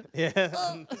Bangor. Yeah.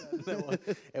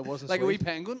 It wasn't Like a sweet. wee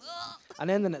penguin. Oh. And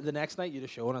then the next night you had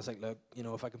a show, and I was like, look, you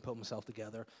know, if I can pull myself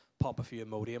together, pop a few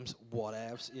Imodiums,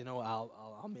 whatevs, you know,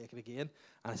 I'll make it again.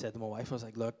 And I said to my wife, I was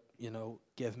like, look, you know,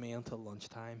 give me until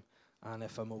lunchtime, and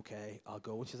if I'm okay, I'll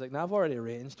go. And she's like, no, I've already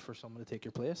arranged for someone to take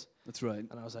your place. That's right.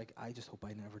 And I was like, I just hope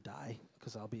I never die,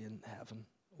 because I'll be in heaven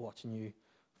watching you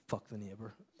fuck the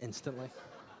neighbour instantly.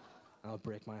 And I'll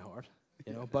break my heart.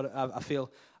 You know, but I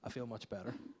feel much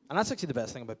better, and that's actually the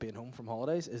best thing about being home from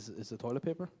holidays is the toilet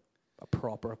paper, a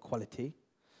proper quality.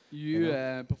 You,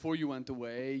 know? before you went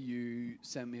away, you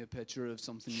sent me a picture of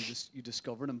something you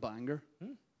discovered in Bangor.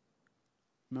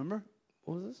 Remember?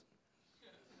 What was this?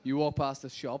 You walk past a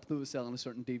shop that was selling a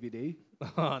certain DVD.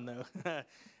 Oh no.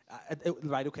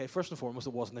 Right. Okay. First and foremost,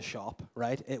 it wasn't a shop.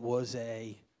 Right. It was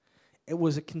a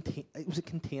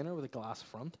container with a glass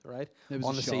front. Right. It was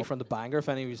On a the shop. seafront of Bangor. If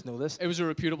anyone's know this. It was a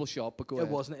reputable shop, but go It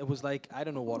ahead. wasn't. It was like I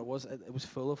don't know what it was. It was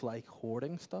full of like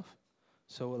hoarding stuff.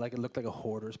 So like it looked like a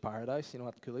hoarder's paradise. You know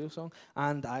that Coolio song.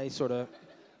 And I sort of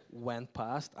went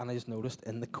past, and I just noticed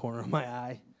in the corner of my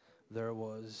eye there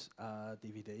was a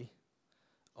DVD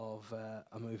of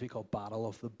a movie called Battle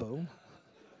of the Bone.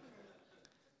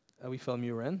 A wee film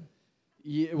you were in.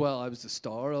 Yeah, well, I was the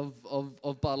star of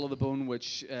Battle of the Bone,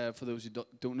 which, for those who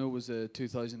don't know, was a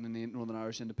 2008 Northern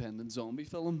Irish independent zombie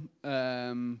film,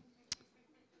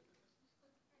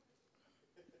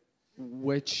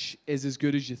 which is as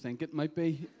good as you think it might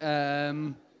be. I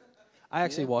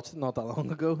actually watched it not that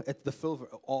long ago. It's the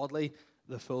oddly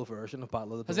the full version of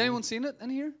Battle of the Bone. Has anyone seen it in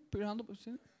here? Put your hand up if you've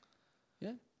seen it.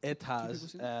 Yeah? It people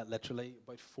has seen it? literally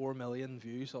about 4 million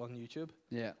views on YouTube.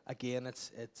 Yeah. Again,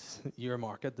 it's your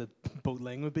market that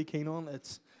Boatling would be keen on.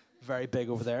 It's very big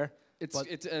over there. But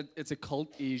It's a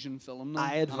cult Asian film now.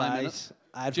 I and I'm in it.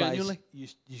 advise Genuinely. you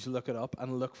should look it up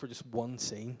and look for just one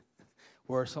scene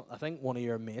where I think one of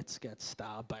your mates gets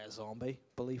stabbed by a zombie.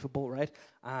 Believable, right?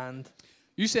 And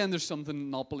You saying there's something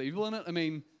not believable in it? I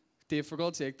mean, Dave, for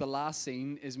God's sake, the last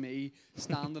scene is me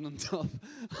standing on top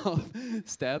of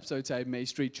steps outside May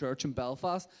Street Church in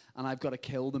Belfast, and I've got to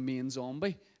kill the main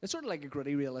zombie. It's sort of like a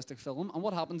gritty, realistic film. And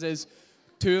what happens is,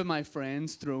 two of my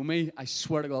friends throw me, I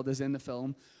swear to God, this is in the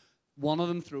film. One of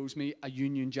them throws me a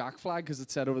Union Jack flag because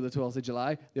it's set over the 12th of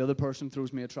July. The other person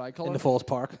throws me a tricolour. in the Falls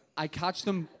Park. I catch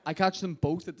them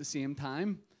both at the same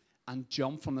time and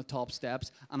jump from the top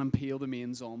steps and impale the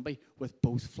main zombie with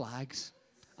both flags.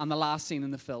 And the last scene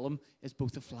in the film is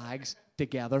both the flags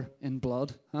together in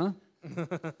blood. Huh?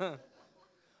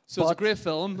 So it's a great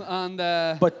film. And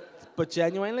But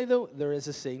genuinely though, there is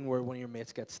a scene where one of your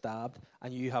mates gets stabbed,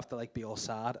 and you have to like be all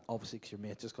sad, obviously because your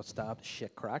mate just got stabbed,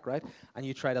 shit crack, right? And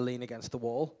you try to lean against the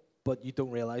wall, but you don't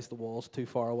realize the wall's too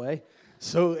far away.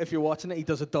 So if you're watching it, he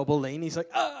does a double lean. He's like,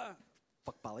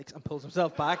 fuck bollocks, and pulls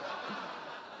himself back.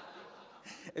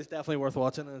 It's definitely worth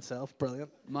watching in itself. Brilliant.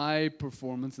 my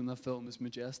performance in the film is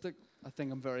majestic. I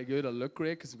think I'm very good. I look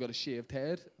great because I've got a shaved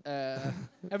head.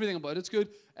 Everything about it's good.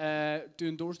 To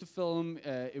endorse the film,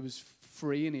 it was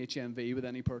free in HMV with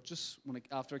any purchase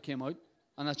after it came out.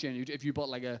 And that's genuine. If you bought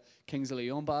like a Kings of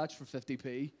Leon badge for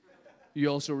 50p, you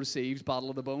also received Battle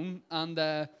of the Bone. And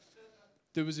there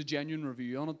was a genuine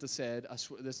review on it that said, I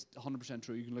swear this is 100%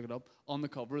 true, you can look it up, on the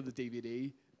cover of the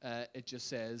DVD, it just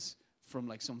says, from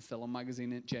like some film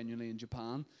magazine genuinely in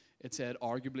Japan, it said,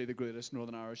 arguably the greatest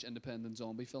Northern Irish independent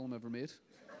zombie film ever made.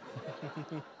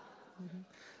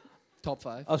 Top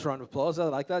 5. That's a round of applause. I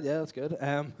like that. Yeah, that's good.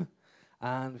 And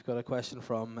we've got a question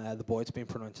from the boy that's been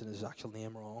pronouncing his actual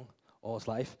name wrong all his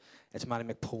life. It's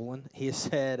Manny McPolan. He has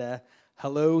said,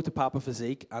 hello to Papa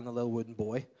Physique and the little wooden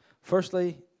boy.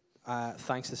 Firstly,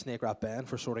 thanks to Snake Rat Ben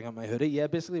for sorting out my hoodie. Yeah,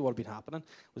 basically what had been happening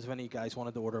was when you guys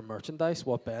wanted to order merchandise,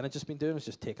 what Ben had just been doing was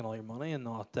just taking all your money and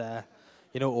not,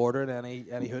 ordering any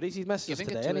hoodies. He messaged us Giving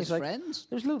today it to and his he's like, friends.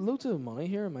 there's loads of money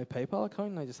here in my PayPal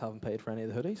account and I just haven't paid for any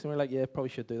of the hoodies. And we're like, yeah, probably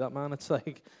should do that, man. It's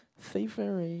like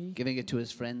thievery. Giving it to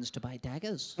his friends to buy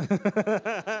daggers.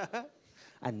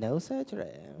 And no surgery.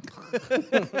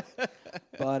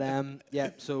 But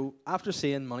yeah, so after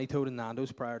seeing Money Toad and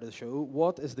Nando's prior to the show,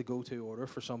 what is the go-to order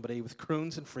for somebody with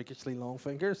croons and freakishly long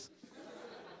fingers?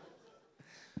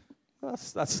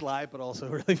 That's sly, but also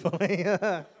really funny.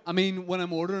 I mean, when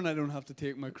I'm ordering, I don't have to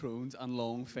take my crones and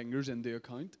long fingers into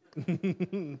account.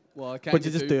 Well, I can't. But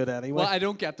you just do it anyway. Well, I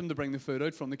don't get them to bring the food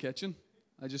out from the kitchen.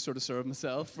 I just sort of serve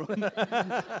myself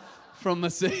from my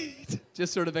seat.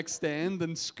 Just sort of extend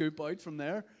and scoop out from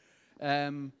there.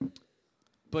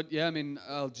 But yeah, I mean,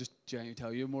 I'll just genuinely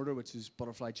tell you, order, which is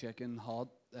butterfly chicken, hot,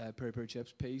 peri-peri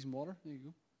chips, peas, and water. There you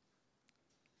go.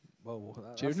 Whoa,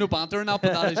 Cheers. No banter in that,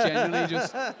 but that is genuinely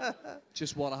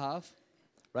just what I have.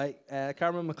 Right,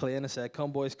 Cameron McLean has said,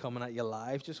 "Come boys, coming at you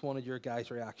live. Just wanted your guys'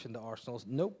 reaction to Arsenal's."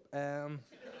 Nope.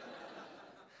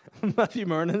 Matthew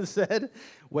Mernon said,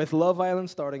 "With Love Island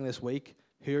starting this week,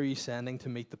 who are you sending to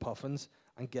meet the Puffins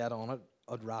and get on it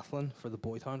at Rathlin for the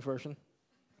Boytown version?"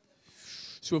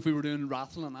 So if we were doing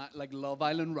Rathlin, like Love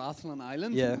Island, Rathlin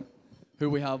Island, Yeah.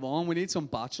 who we have on, we need some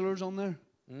bachelors on there.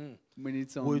 We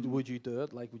need some. Would you do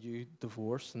it? Like, would you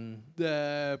divorce and?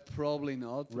 Probably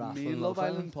not. For me Rathlin and Love Love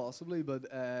Island, Island? possibly, but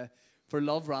for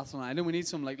Love Rathlin Island, we need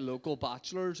some like local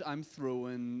bachelors. I'm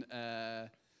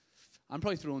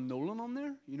probably throwing Nolan on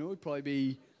there. You know, it'd probably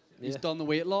be. He's Yeah. done the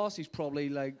weight loss. He's probably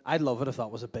like. I'd love it if that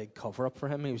was a big cover-up for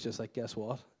him. He was just like, guess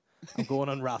what? I'm going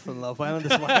on Rathlin Love Island.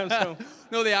 That's why I'm so.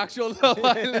 No, the actual Love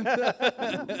Island.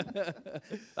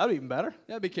 That'd be even better.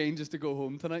 Yeah, I'd be keen just to go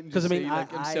home tonight and 'Cause, just I mean, see,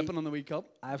 like, I'm I- sipping on the wee cup.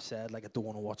 I've said like I don't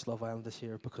want to watch Love Island this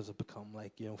year because I've become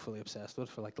like fully obsessed with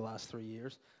it for like the last 3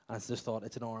 years, and I just thought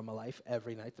it's an hour of my life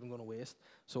every night that I'm going to waste.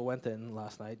 So I went in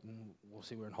last night, and we'll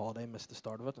see, we're on holiday, missed the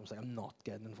start of it. I was like, I'm not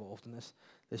getting involved in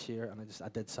this year, and I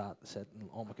did sit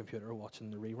on my computer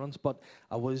watching the reruns, but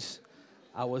I was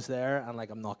there, and like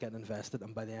I'm not getting invested.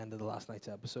 And by the end of the last night's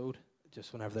episode,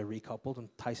 just whenever they recoupled and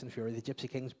Tyson Fury, the Gypsy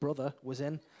King's brother, was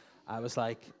in, I was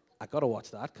like, I gotta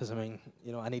watch that because I mean,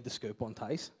 I need the scoop on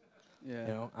Tyson.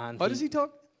 Yeah. And How does he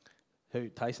talk? Who,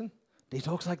 Tyson? He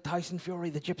talks like Tyson Fury,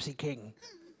 the Gypsy King.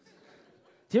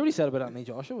 Do you hear what he said about Anthony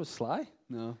Joshua? Was Sly?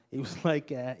 No. He was like,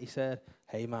 he said,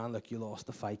 hey man, look, you lost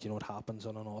the fight, you know what happens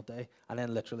on an odd day. And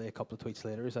then literally a couple of tweets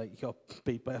later, he's like, you got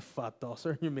beat by a fat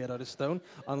dosser, you're made out of stone.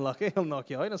 Unlucky, he'll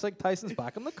knock you out. And it's like, Tyson's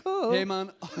back in the club. Hey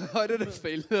man, how did it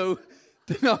feel though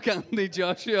to knock Anthony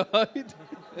Joshua out?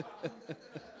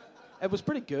 It was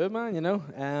pretty good,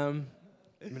 man,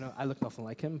 I look nothing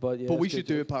like him, but yeah. But we it's should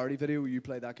good do a parody video where you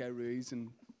play that guy Ruiz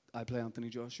and I play Anthony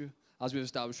Joshua. As we've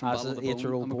established from As Battle of an the Bone,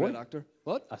 8-year-old I'm a boy? great actor.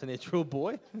 What? As an 8-year-old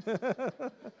boy.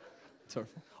 It's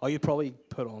hurtful. Oh, you'd probably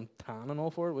put on tan and all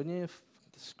for it, wouldn't you?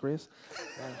 Disgrace.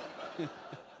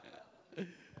 How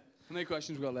many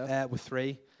questions we got left? With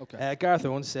 3. Okay. Gareth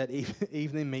Owens said,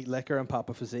 evening meat liquor and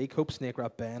Papa Physique. Hope Snake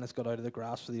Rat Ben has got out of the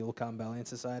grasp for the old Campbellian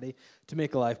Society to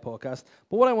make a live podcast.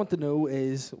 But what I want to know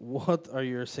is, what are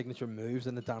your signature moves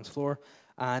in the dance floor?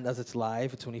 And as it's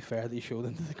live, it's only fair that you show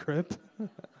them to the group.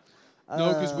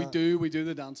 No, because we do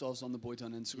the dance offs on the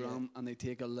Boytown Instagram, and they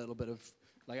take a little bit of,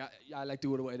 like, I like to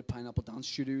go away to Pineapple Dance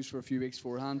Studios for a few weeks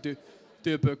beforehand.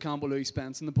 Do a boot camp with Louis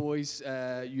Spence and the boys.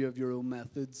 You have your own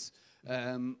methods.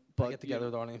 But I get together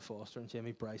with Arlene Foster and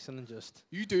Jamie Bryson and just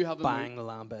you do have a bang the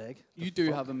lamb egg. You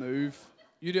do have a move.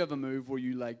 You do have a move where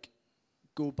you like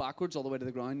go backwards all the way to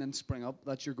the ground and spring up.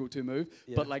 That's your go-to move.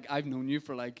 Yeah. But like I've known you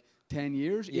for like 10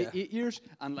 years, Yeah. 8 years,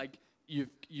 and like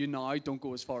you now don't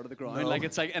go as far to the ground. No. Like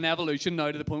it's like an evolution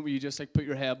now to the point where you just like put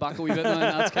your head back a wee bit now,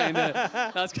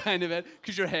 and that's kind of it.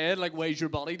 Because your head like weighs your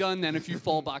body down. Then if you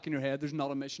fall back in your head, there's not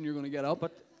a mission you're going to get up.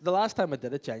 But the last time I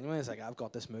did it, genuinely, it's like, I've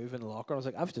got this move in the locker. I was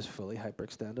like, I've just fully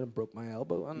hyperextended and broke my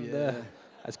elbow, and I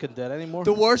just couldn't do it anymore.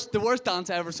 The worst dance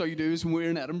I ever saw you do is when we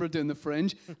were in Edinburgh doing the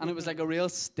Fringe, and it was like a real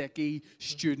sticky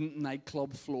student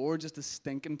nightclub floor, just a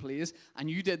stinking place.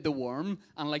 And you did the worm,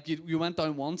 and like you went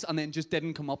down once, and then just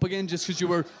didn't come up again, just because you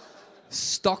were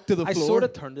stuck to the I floor. sort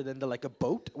of turned it into like a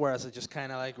boat, whereas it just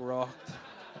kind of like rocked.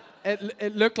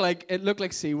 It looked like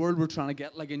SeaWorld were trying to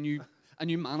get like a new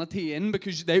manatee in,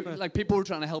 because they like people were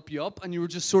trying to help you up, and you were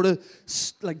just sort of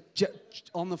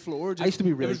on the floor. Just, I used to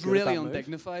be really It was good at really that move.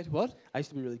 undignified. What? I used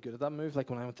to be really good at that move. Like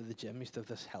when I went to the gym, I used to have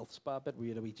this health spa bit where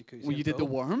you had a wee jacuzzi. When you and did the pool.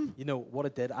 worm? You know what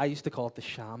it did? I used to call it the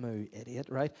Shamu idiot,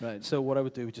 right? Right. So what I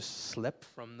would do was just slip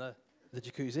from the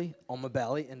jacuzzi on my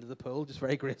belly into the pool, just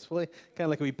very gracefully, kind of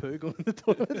like a wee poo going in the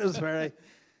toilet. It was very.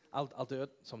 I'll do it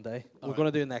someday. We're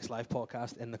going to do a next live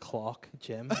podcast in the Clock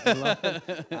Gym in London.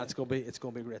 It's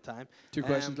gonna be a great time. 2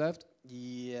 questions left.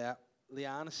 Yeah,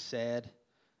 Leanne said,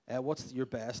 "What's your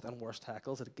best and worst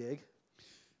tackles at a gig?"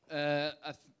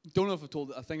 Don't know if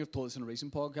I think I've told this in a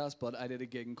recent podcast, but I did a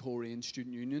gig in Korean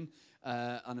Student Union,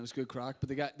 and it was good crack. But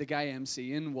the guy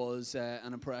MCing was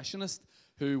an impressionist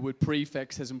who would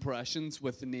prefix his impressions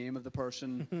with the name of the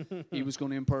person he was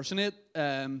going to impersonate.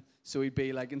 So he'd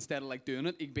be like, instead of like doing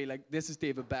it, he'd be like, "This is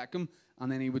David Beckham,"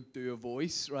 and then he would do a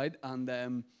voice, right?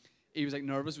 And he was like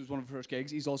nervous. It was one of his first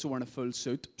gigs. He's also wearing a full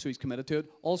suit, so he's committed to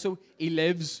it. Also, he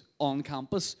lives on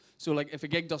campus, so like if a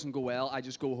gig doesn't go well, I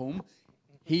just go home.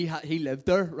 He lived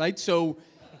there, right? So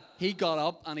he got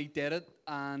up and he did it,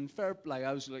 and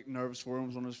I was like nervous for him. It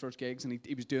was one of his first gigs, and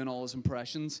he was doing all his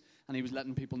impressions, and he was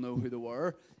letting people know who they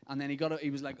were. And then he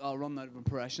was like, "Oh, run out of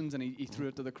impressions," and he threw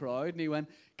it to the crowd, and he went,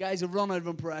 "Guys, I've run out of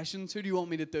impressions. Who do you want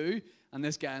me to do?" And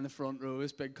this guy in the front row,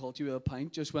 this big culture with a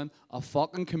pint, just went, "A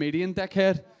fucking comedian,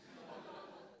 dickhead."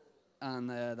 And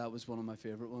that was one of my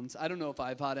favorite ones. I don't know if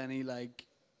I've had any like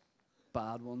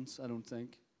bad ones. I don't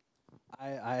think.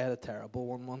 I had a terrible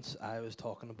one once. I was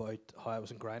talking about how I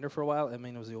was in Grindr for a while. I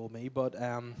mean, it was the old me, but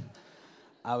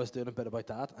I was doing a bit about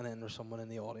that, and then there's someone in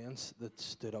the audience that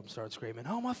stood up and started screaming,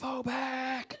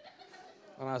 "Homophobic!"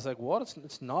 And I was like, "What?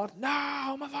 It's not. No,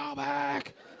 homophobic!"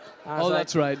 Oh,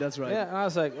 that's right. That's right. Yeah, and I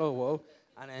was like, "Oh, whoa!"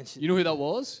 And then You know who that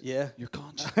was? yeah. Your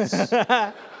conscience.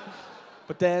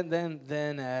 But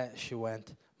then she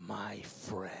went, "My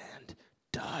friend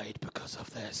died because of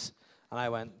this," and I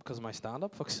went, "Because of my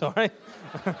stand-up." Fuck, sorry.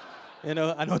 I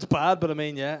know it's bad, but I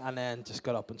mean, yeah. And then just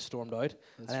got up and stormed out.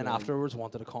 And then right. afterwards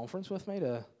wanted a conference with me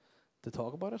to to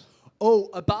talk about it? Oh,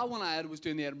 a bad one I had was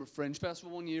doing the Edinburgh Fringe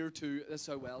Festival one year to, this is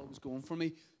how well it was going for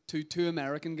me, to two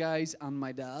American guys and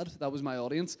my dad. That was my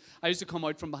audience. I used to come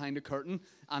out from behind a curtain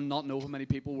and not know how many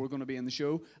people were going to be in the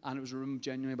show, and it was a room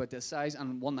genuinely about this size,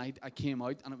 and one night I came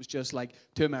out and it was just like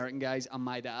two American guys and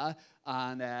my dad,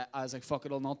 and I was like, fuck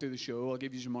it, I'll not do the show, I'll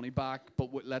give you your money back, but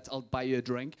I'll buy you a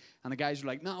drink. And the guys were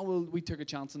like, no, well, we took a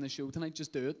chance on this show tonight,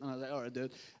 just do it. And I was like, all right, do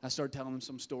it. I started telling them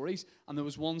some stories, and there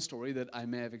was one story that I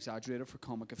may have exaggerated for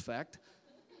comic effect.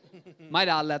 My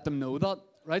dad let them know that,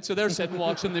 right? So they're sitting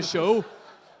watching the show,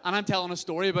 and I'm telling a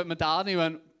story about my dad, and he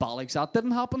went, bollocks, that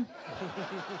didn't happen.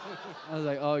 I was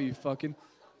like, oh, you fucking.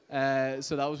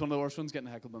 So that was one of the worst ones, getting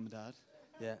heckled by my dad.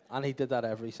 Yeah, and he did that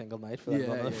every single night for that Yeah,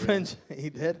 run on the yeah, Fringe. He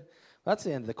did. That's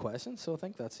the end of the question, so I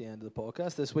think that's the end of the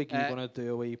podcast. This week, you're Uh, going to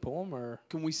do a wee poem, or?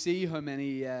 Can we see how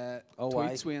many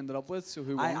tweets we ended up with? So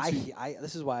who won?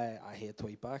 This is why I hate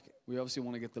Tweetback. We obviously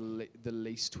want to get the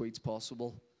least tweets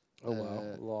possible. Oh,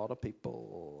 well, a lot of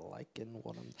people liking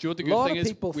what I'm... Do you know what the good thing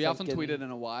is? We haven't tweeted in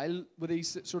a while with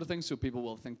these sort of things, so people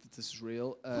will think that this is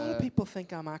real. A lot of people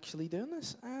think I'm actually doing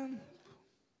this.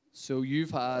 So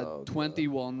you've had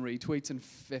 21 retweets and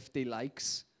 50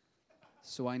 likes.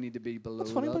 So I need to be below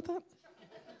What's funny about that?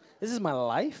 This is my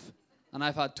life. And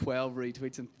I've had 12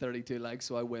 retweets and 32 likes,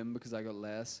 so I win because I got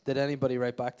less. Did anybody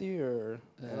write back to you, or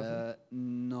anything?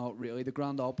 Not really. The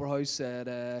Grand Opera House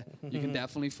said, you can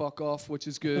definitely fuck off, which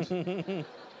is good.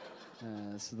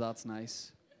 So that's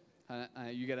nice.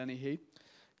 You get any heat?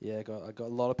 Yeah, I got a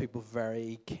lot of people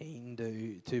very keen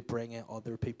to bring in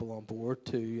other people on board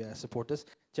to support this.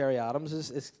 Jerry Adams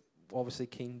is obviously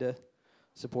keen to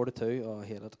support it too. Oh, I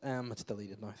hate it. It's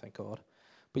deleted now, thank God.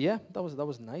 But yeah, that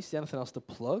was nice. Anything else to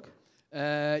plug?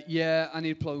 Yeah, I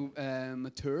need to plug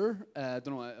a tour. I don't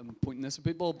know why I'm pointing this at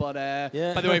people, but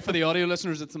Yeah. by the way, for the audio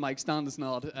listeners, it's a mic stand, it's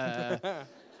not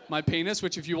my penis,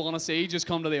 which if you want to see, just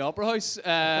come to the Opera House.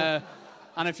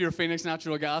 And if you're a Phoenix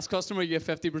Natural Gas customer, you get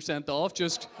 50% off.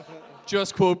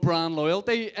 Just quote brand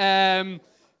loyalty.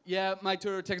 Yeah, my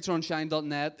tour tickets are on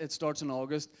shine.net. It starts in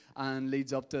August and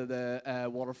leads up to the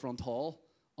Waterfront Hall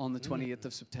on the 28th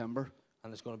of September.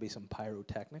 And there's going to be some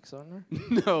pyrotechnics, aren't there?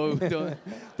 No,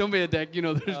 don't be a dick. You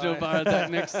know there's no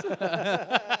pyrotechnics.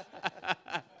 I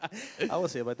will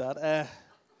see about that.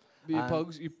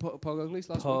 Pug Uglies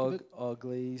last Pug week?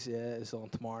 Uglies, yeah, is on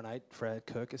tomorrow night. Fred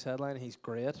Cook is headlining. He's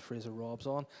great. Fraser Robb's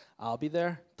on. I'll be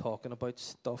there talking about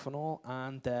stuff and all.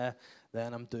 And then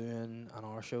I'm doing an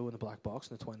hour show in the Black Box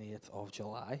on the 28th of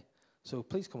July. So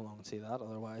please come along and see that.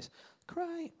 Otherwise,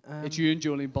 cry. It's you and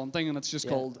Jolene Bunting, and it's just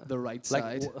called The Right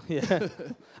Side. Yeah.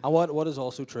 And what is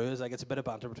also true is, like, it's a bit of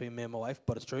banter between me and my wife,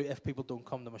 but it's true. If people don't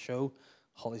come to my show,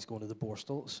 Holly's going to the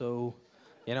Borstal. So,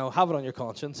 you know, have it on your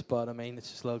conscience. But I mean, it's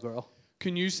just a little girl.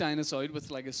 Can you sign us out with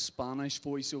like a Spanish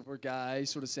voiceover guy,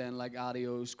 sort of saying like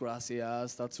adios,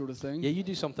 gracias, that sort of thing? Yeah, you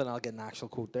do something, I'll get an actual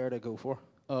quote there to go for.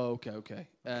 Oh, okay.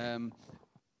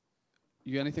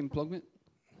 You got anything to plug, mate?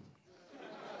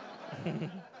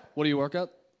 What do you work at?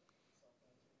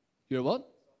 You're what?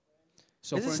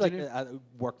 Software Is this engineer? like a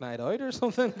work night out or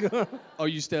something? Are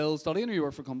you still studying or you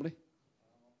work for a company?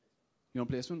 You're on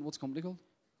placement? What's the company called?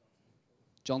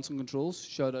 Johnson Controls.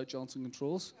 Shout out Johnson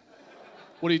Controls.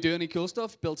 What do you do? Any cool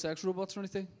stuff? Build sex robots or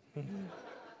anything?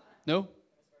 No?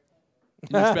 In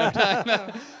your spare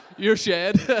time? Your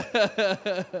shed?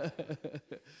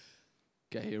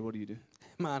 Okay, here, what do you do?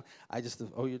 Man, I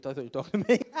thought you were talking to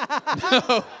me.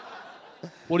 No.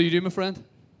 What do you do, my friend?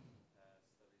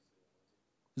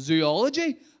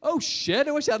 Zoology? Oh shit,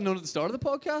 I wish I had known at the start of the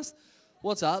podcast.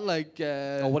 What's that like?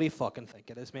 Oh, what do you fucking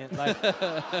think it is, man? Like,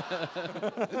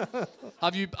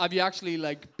 Have you actually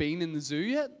like been in the zoo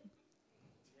yet?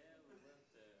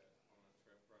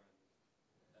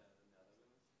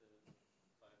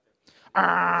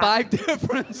 Five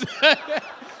different.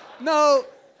 No,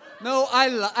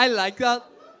 I like that.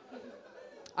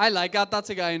 I like that. That's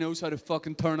a guy who knows how to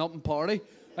fucking turn up and party.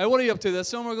 What are you up to this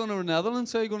summer? Going to the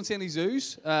Netherlands? Are you going to see any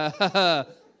zoos? Going to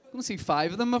see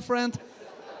 5 of them, my friend.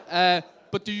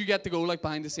 But do you get to go like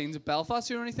behind the scenes at Belfast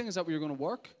or anything? Is that where you're going to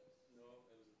work? No, we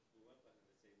went behind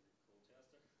the scenes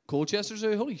at Colchester. Colchester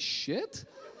Zoo? Holy shit.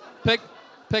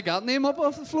 Pick that name up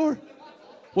off the floor.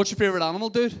 What's your favourite animal,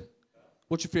 dude?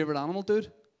 What's your favourite animal,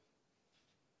 dude?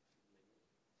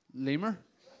 Lemur?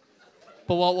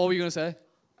 But what were you going to say?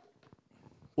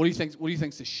 What do you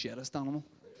think's the shittest animal?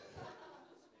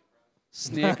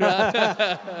 Snake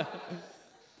rat.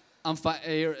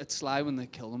 It's sly when they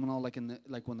kill them and all, like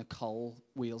when the cull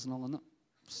wheels and all, isn't it?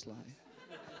 Sly.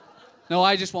 No,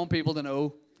 I just want people to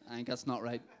know. I think that's not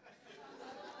right.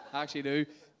 I actually do.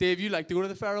 Dave, you like to go to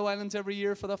the Faroe Islands every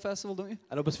year for that festival, don't you?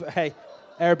 I know, but hey,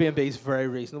 Airbnb is very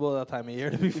reasonable at that time of year,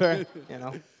 to be fair. You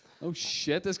know. Oh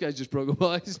shit, this guy just broke a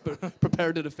voice. He's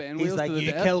prepared to defend He's Wales like, to the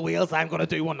you death. kill Wales, I'm going to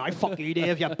do one now. Fuck you,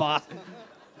 Dave, you bastard.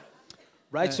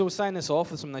 Right, so we'll sign this off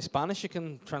with some nice Spanish. You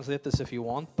can translate this if you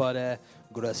want, but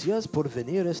gracias por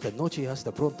venir esta noche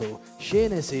hasta pronto.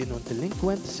 Shane es un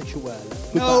delincuente sexual.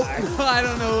 No, Goodbye. I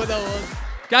don't know what that was.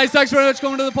 Guys, thanks very much for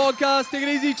coming to the podcast. Take it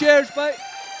easy. Cheers. Bye.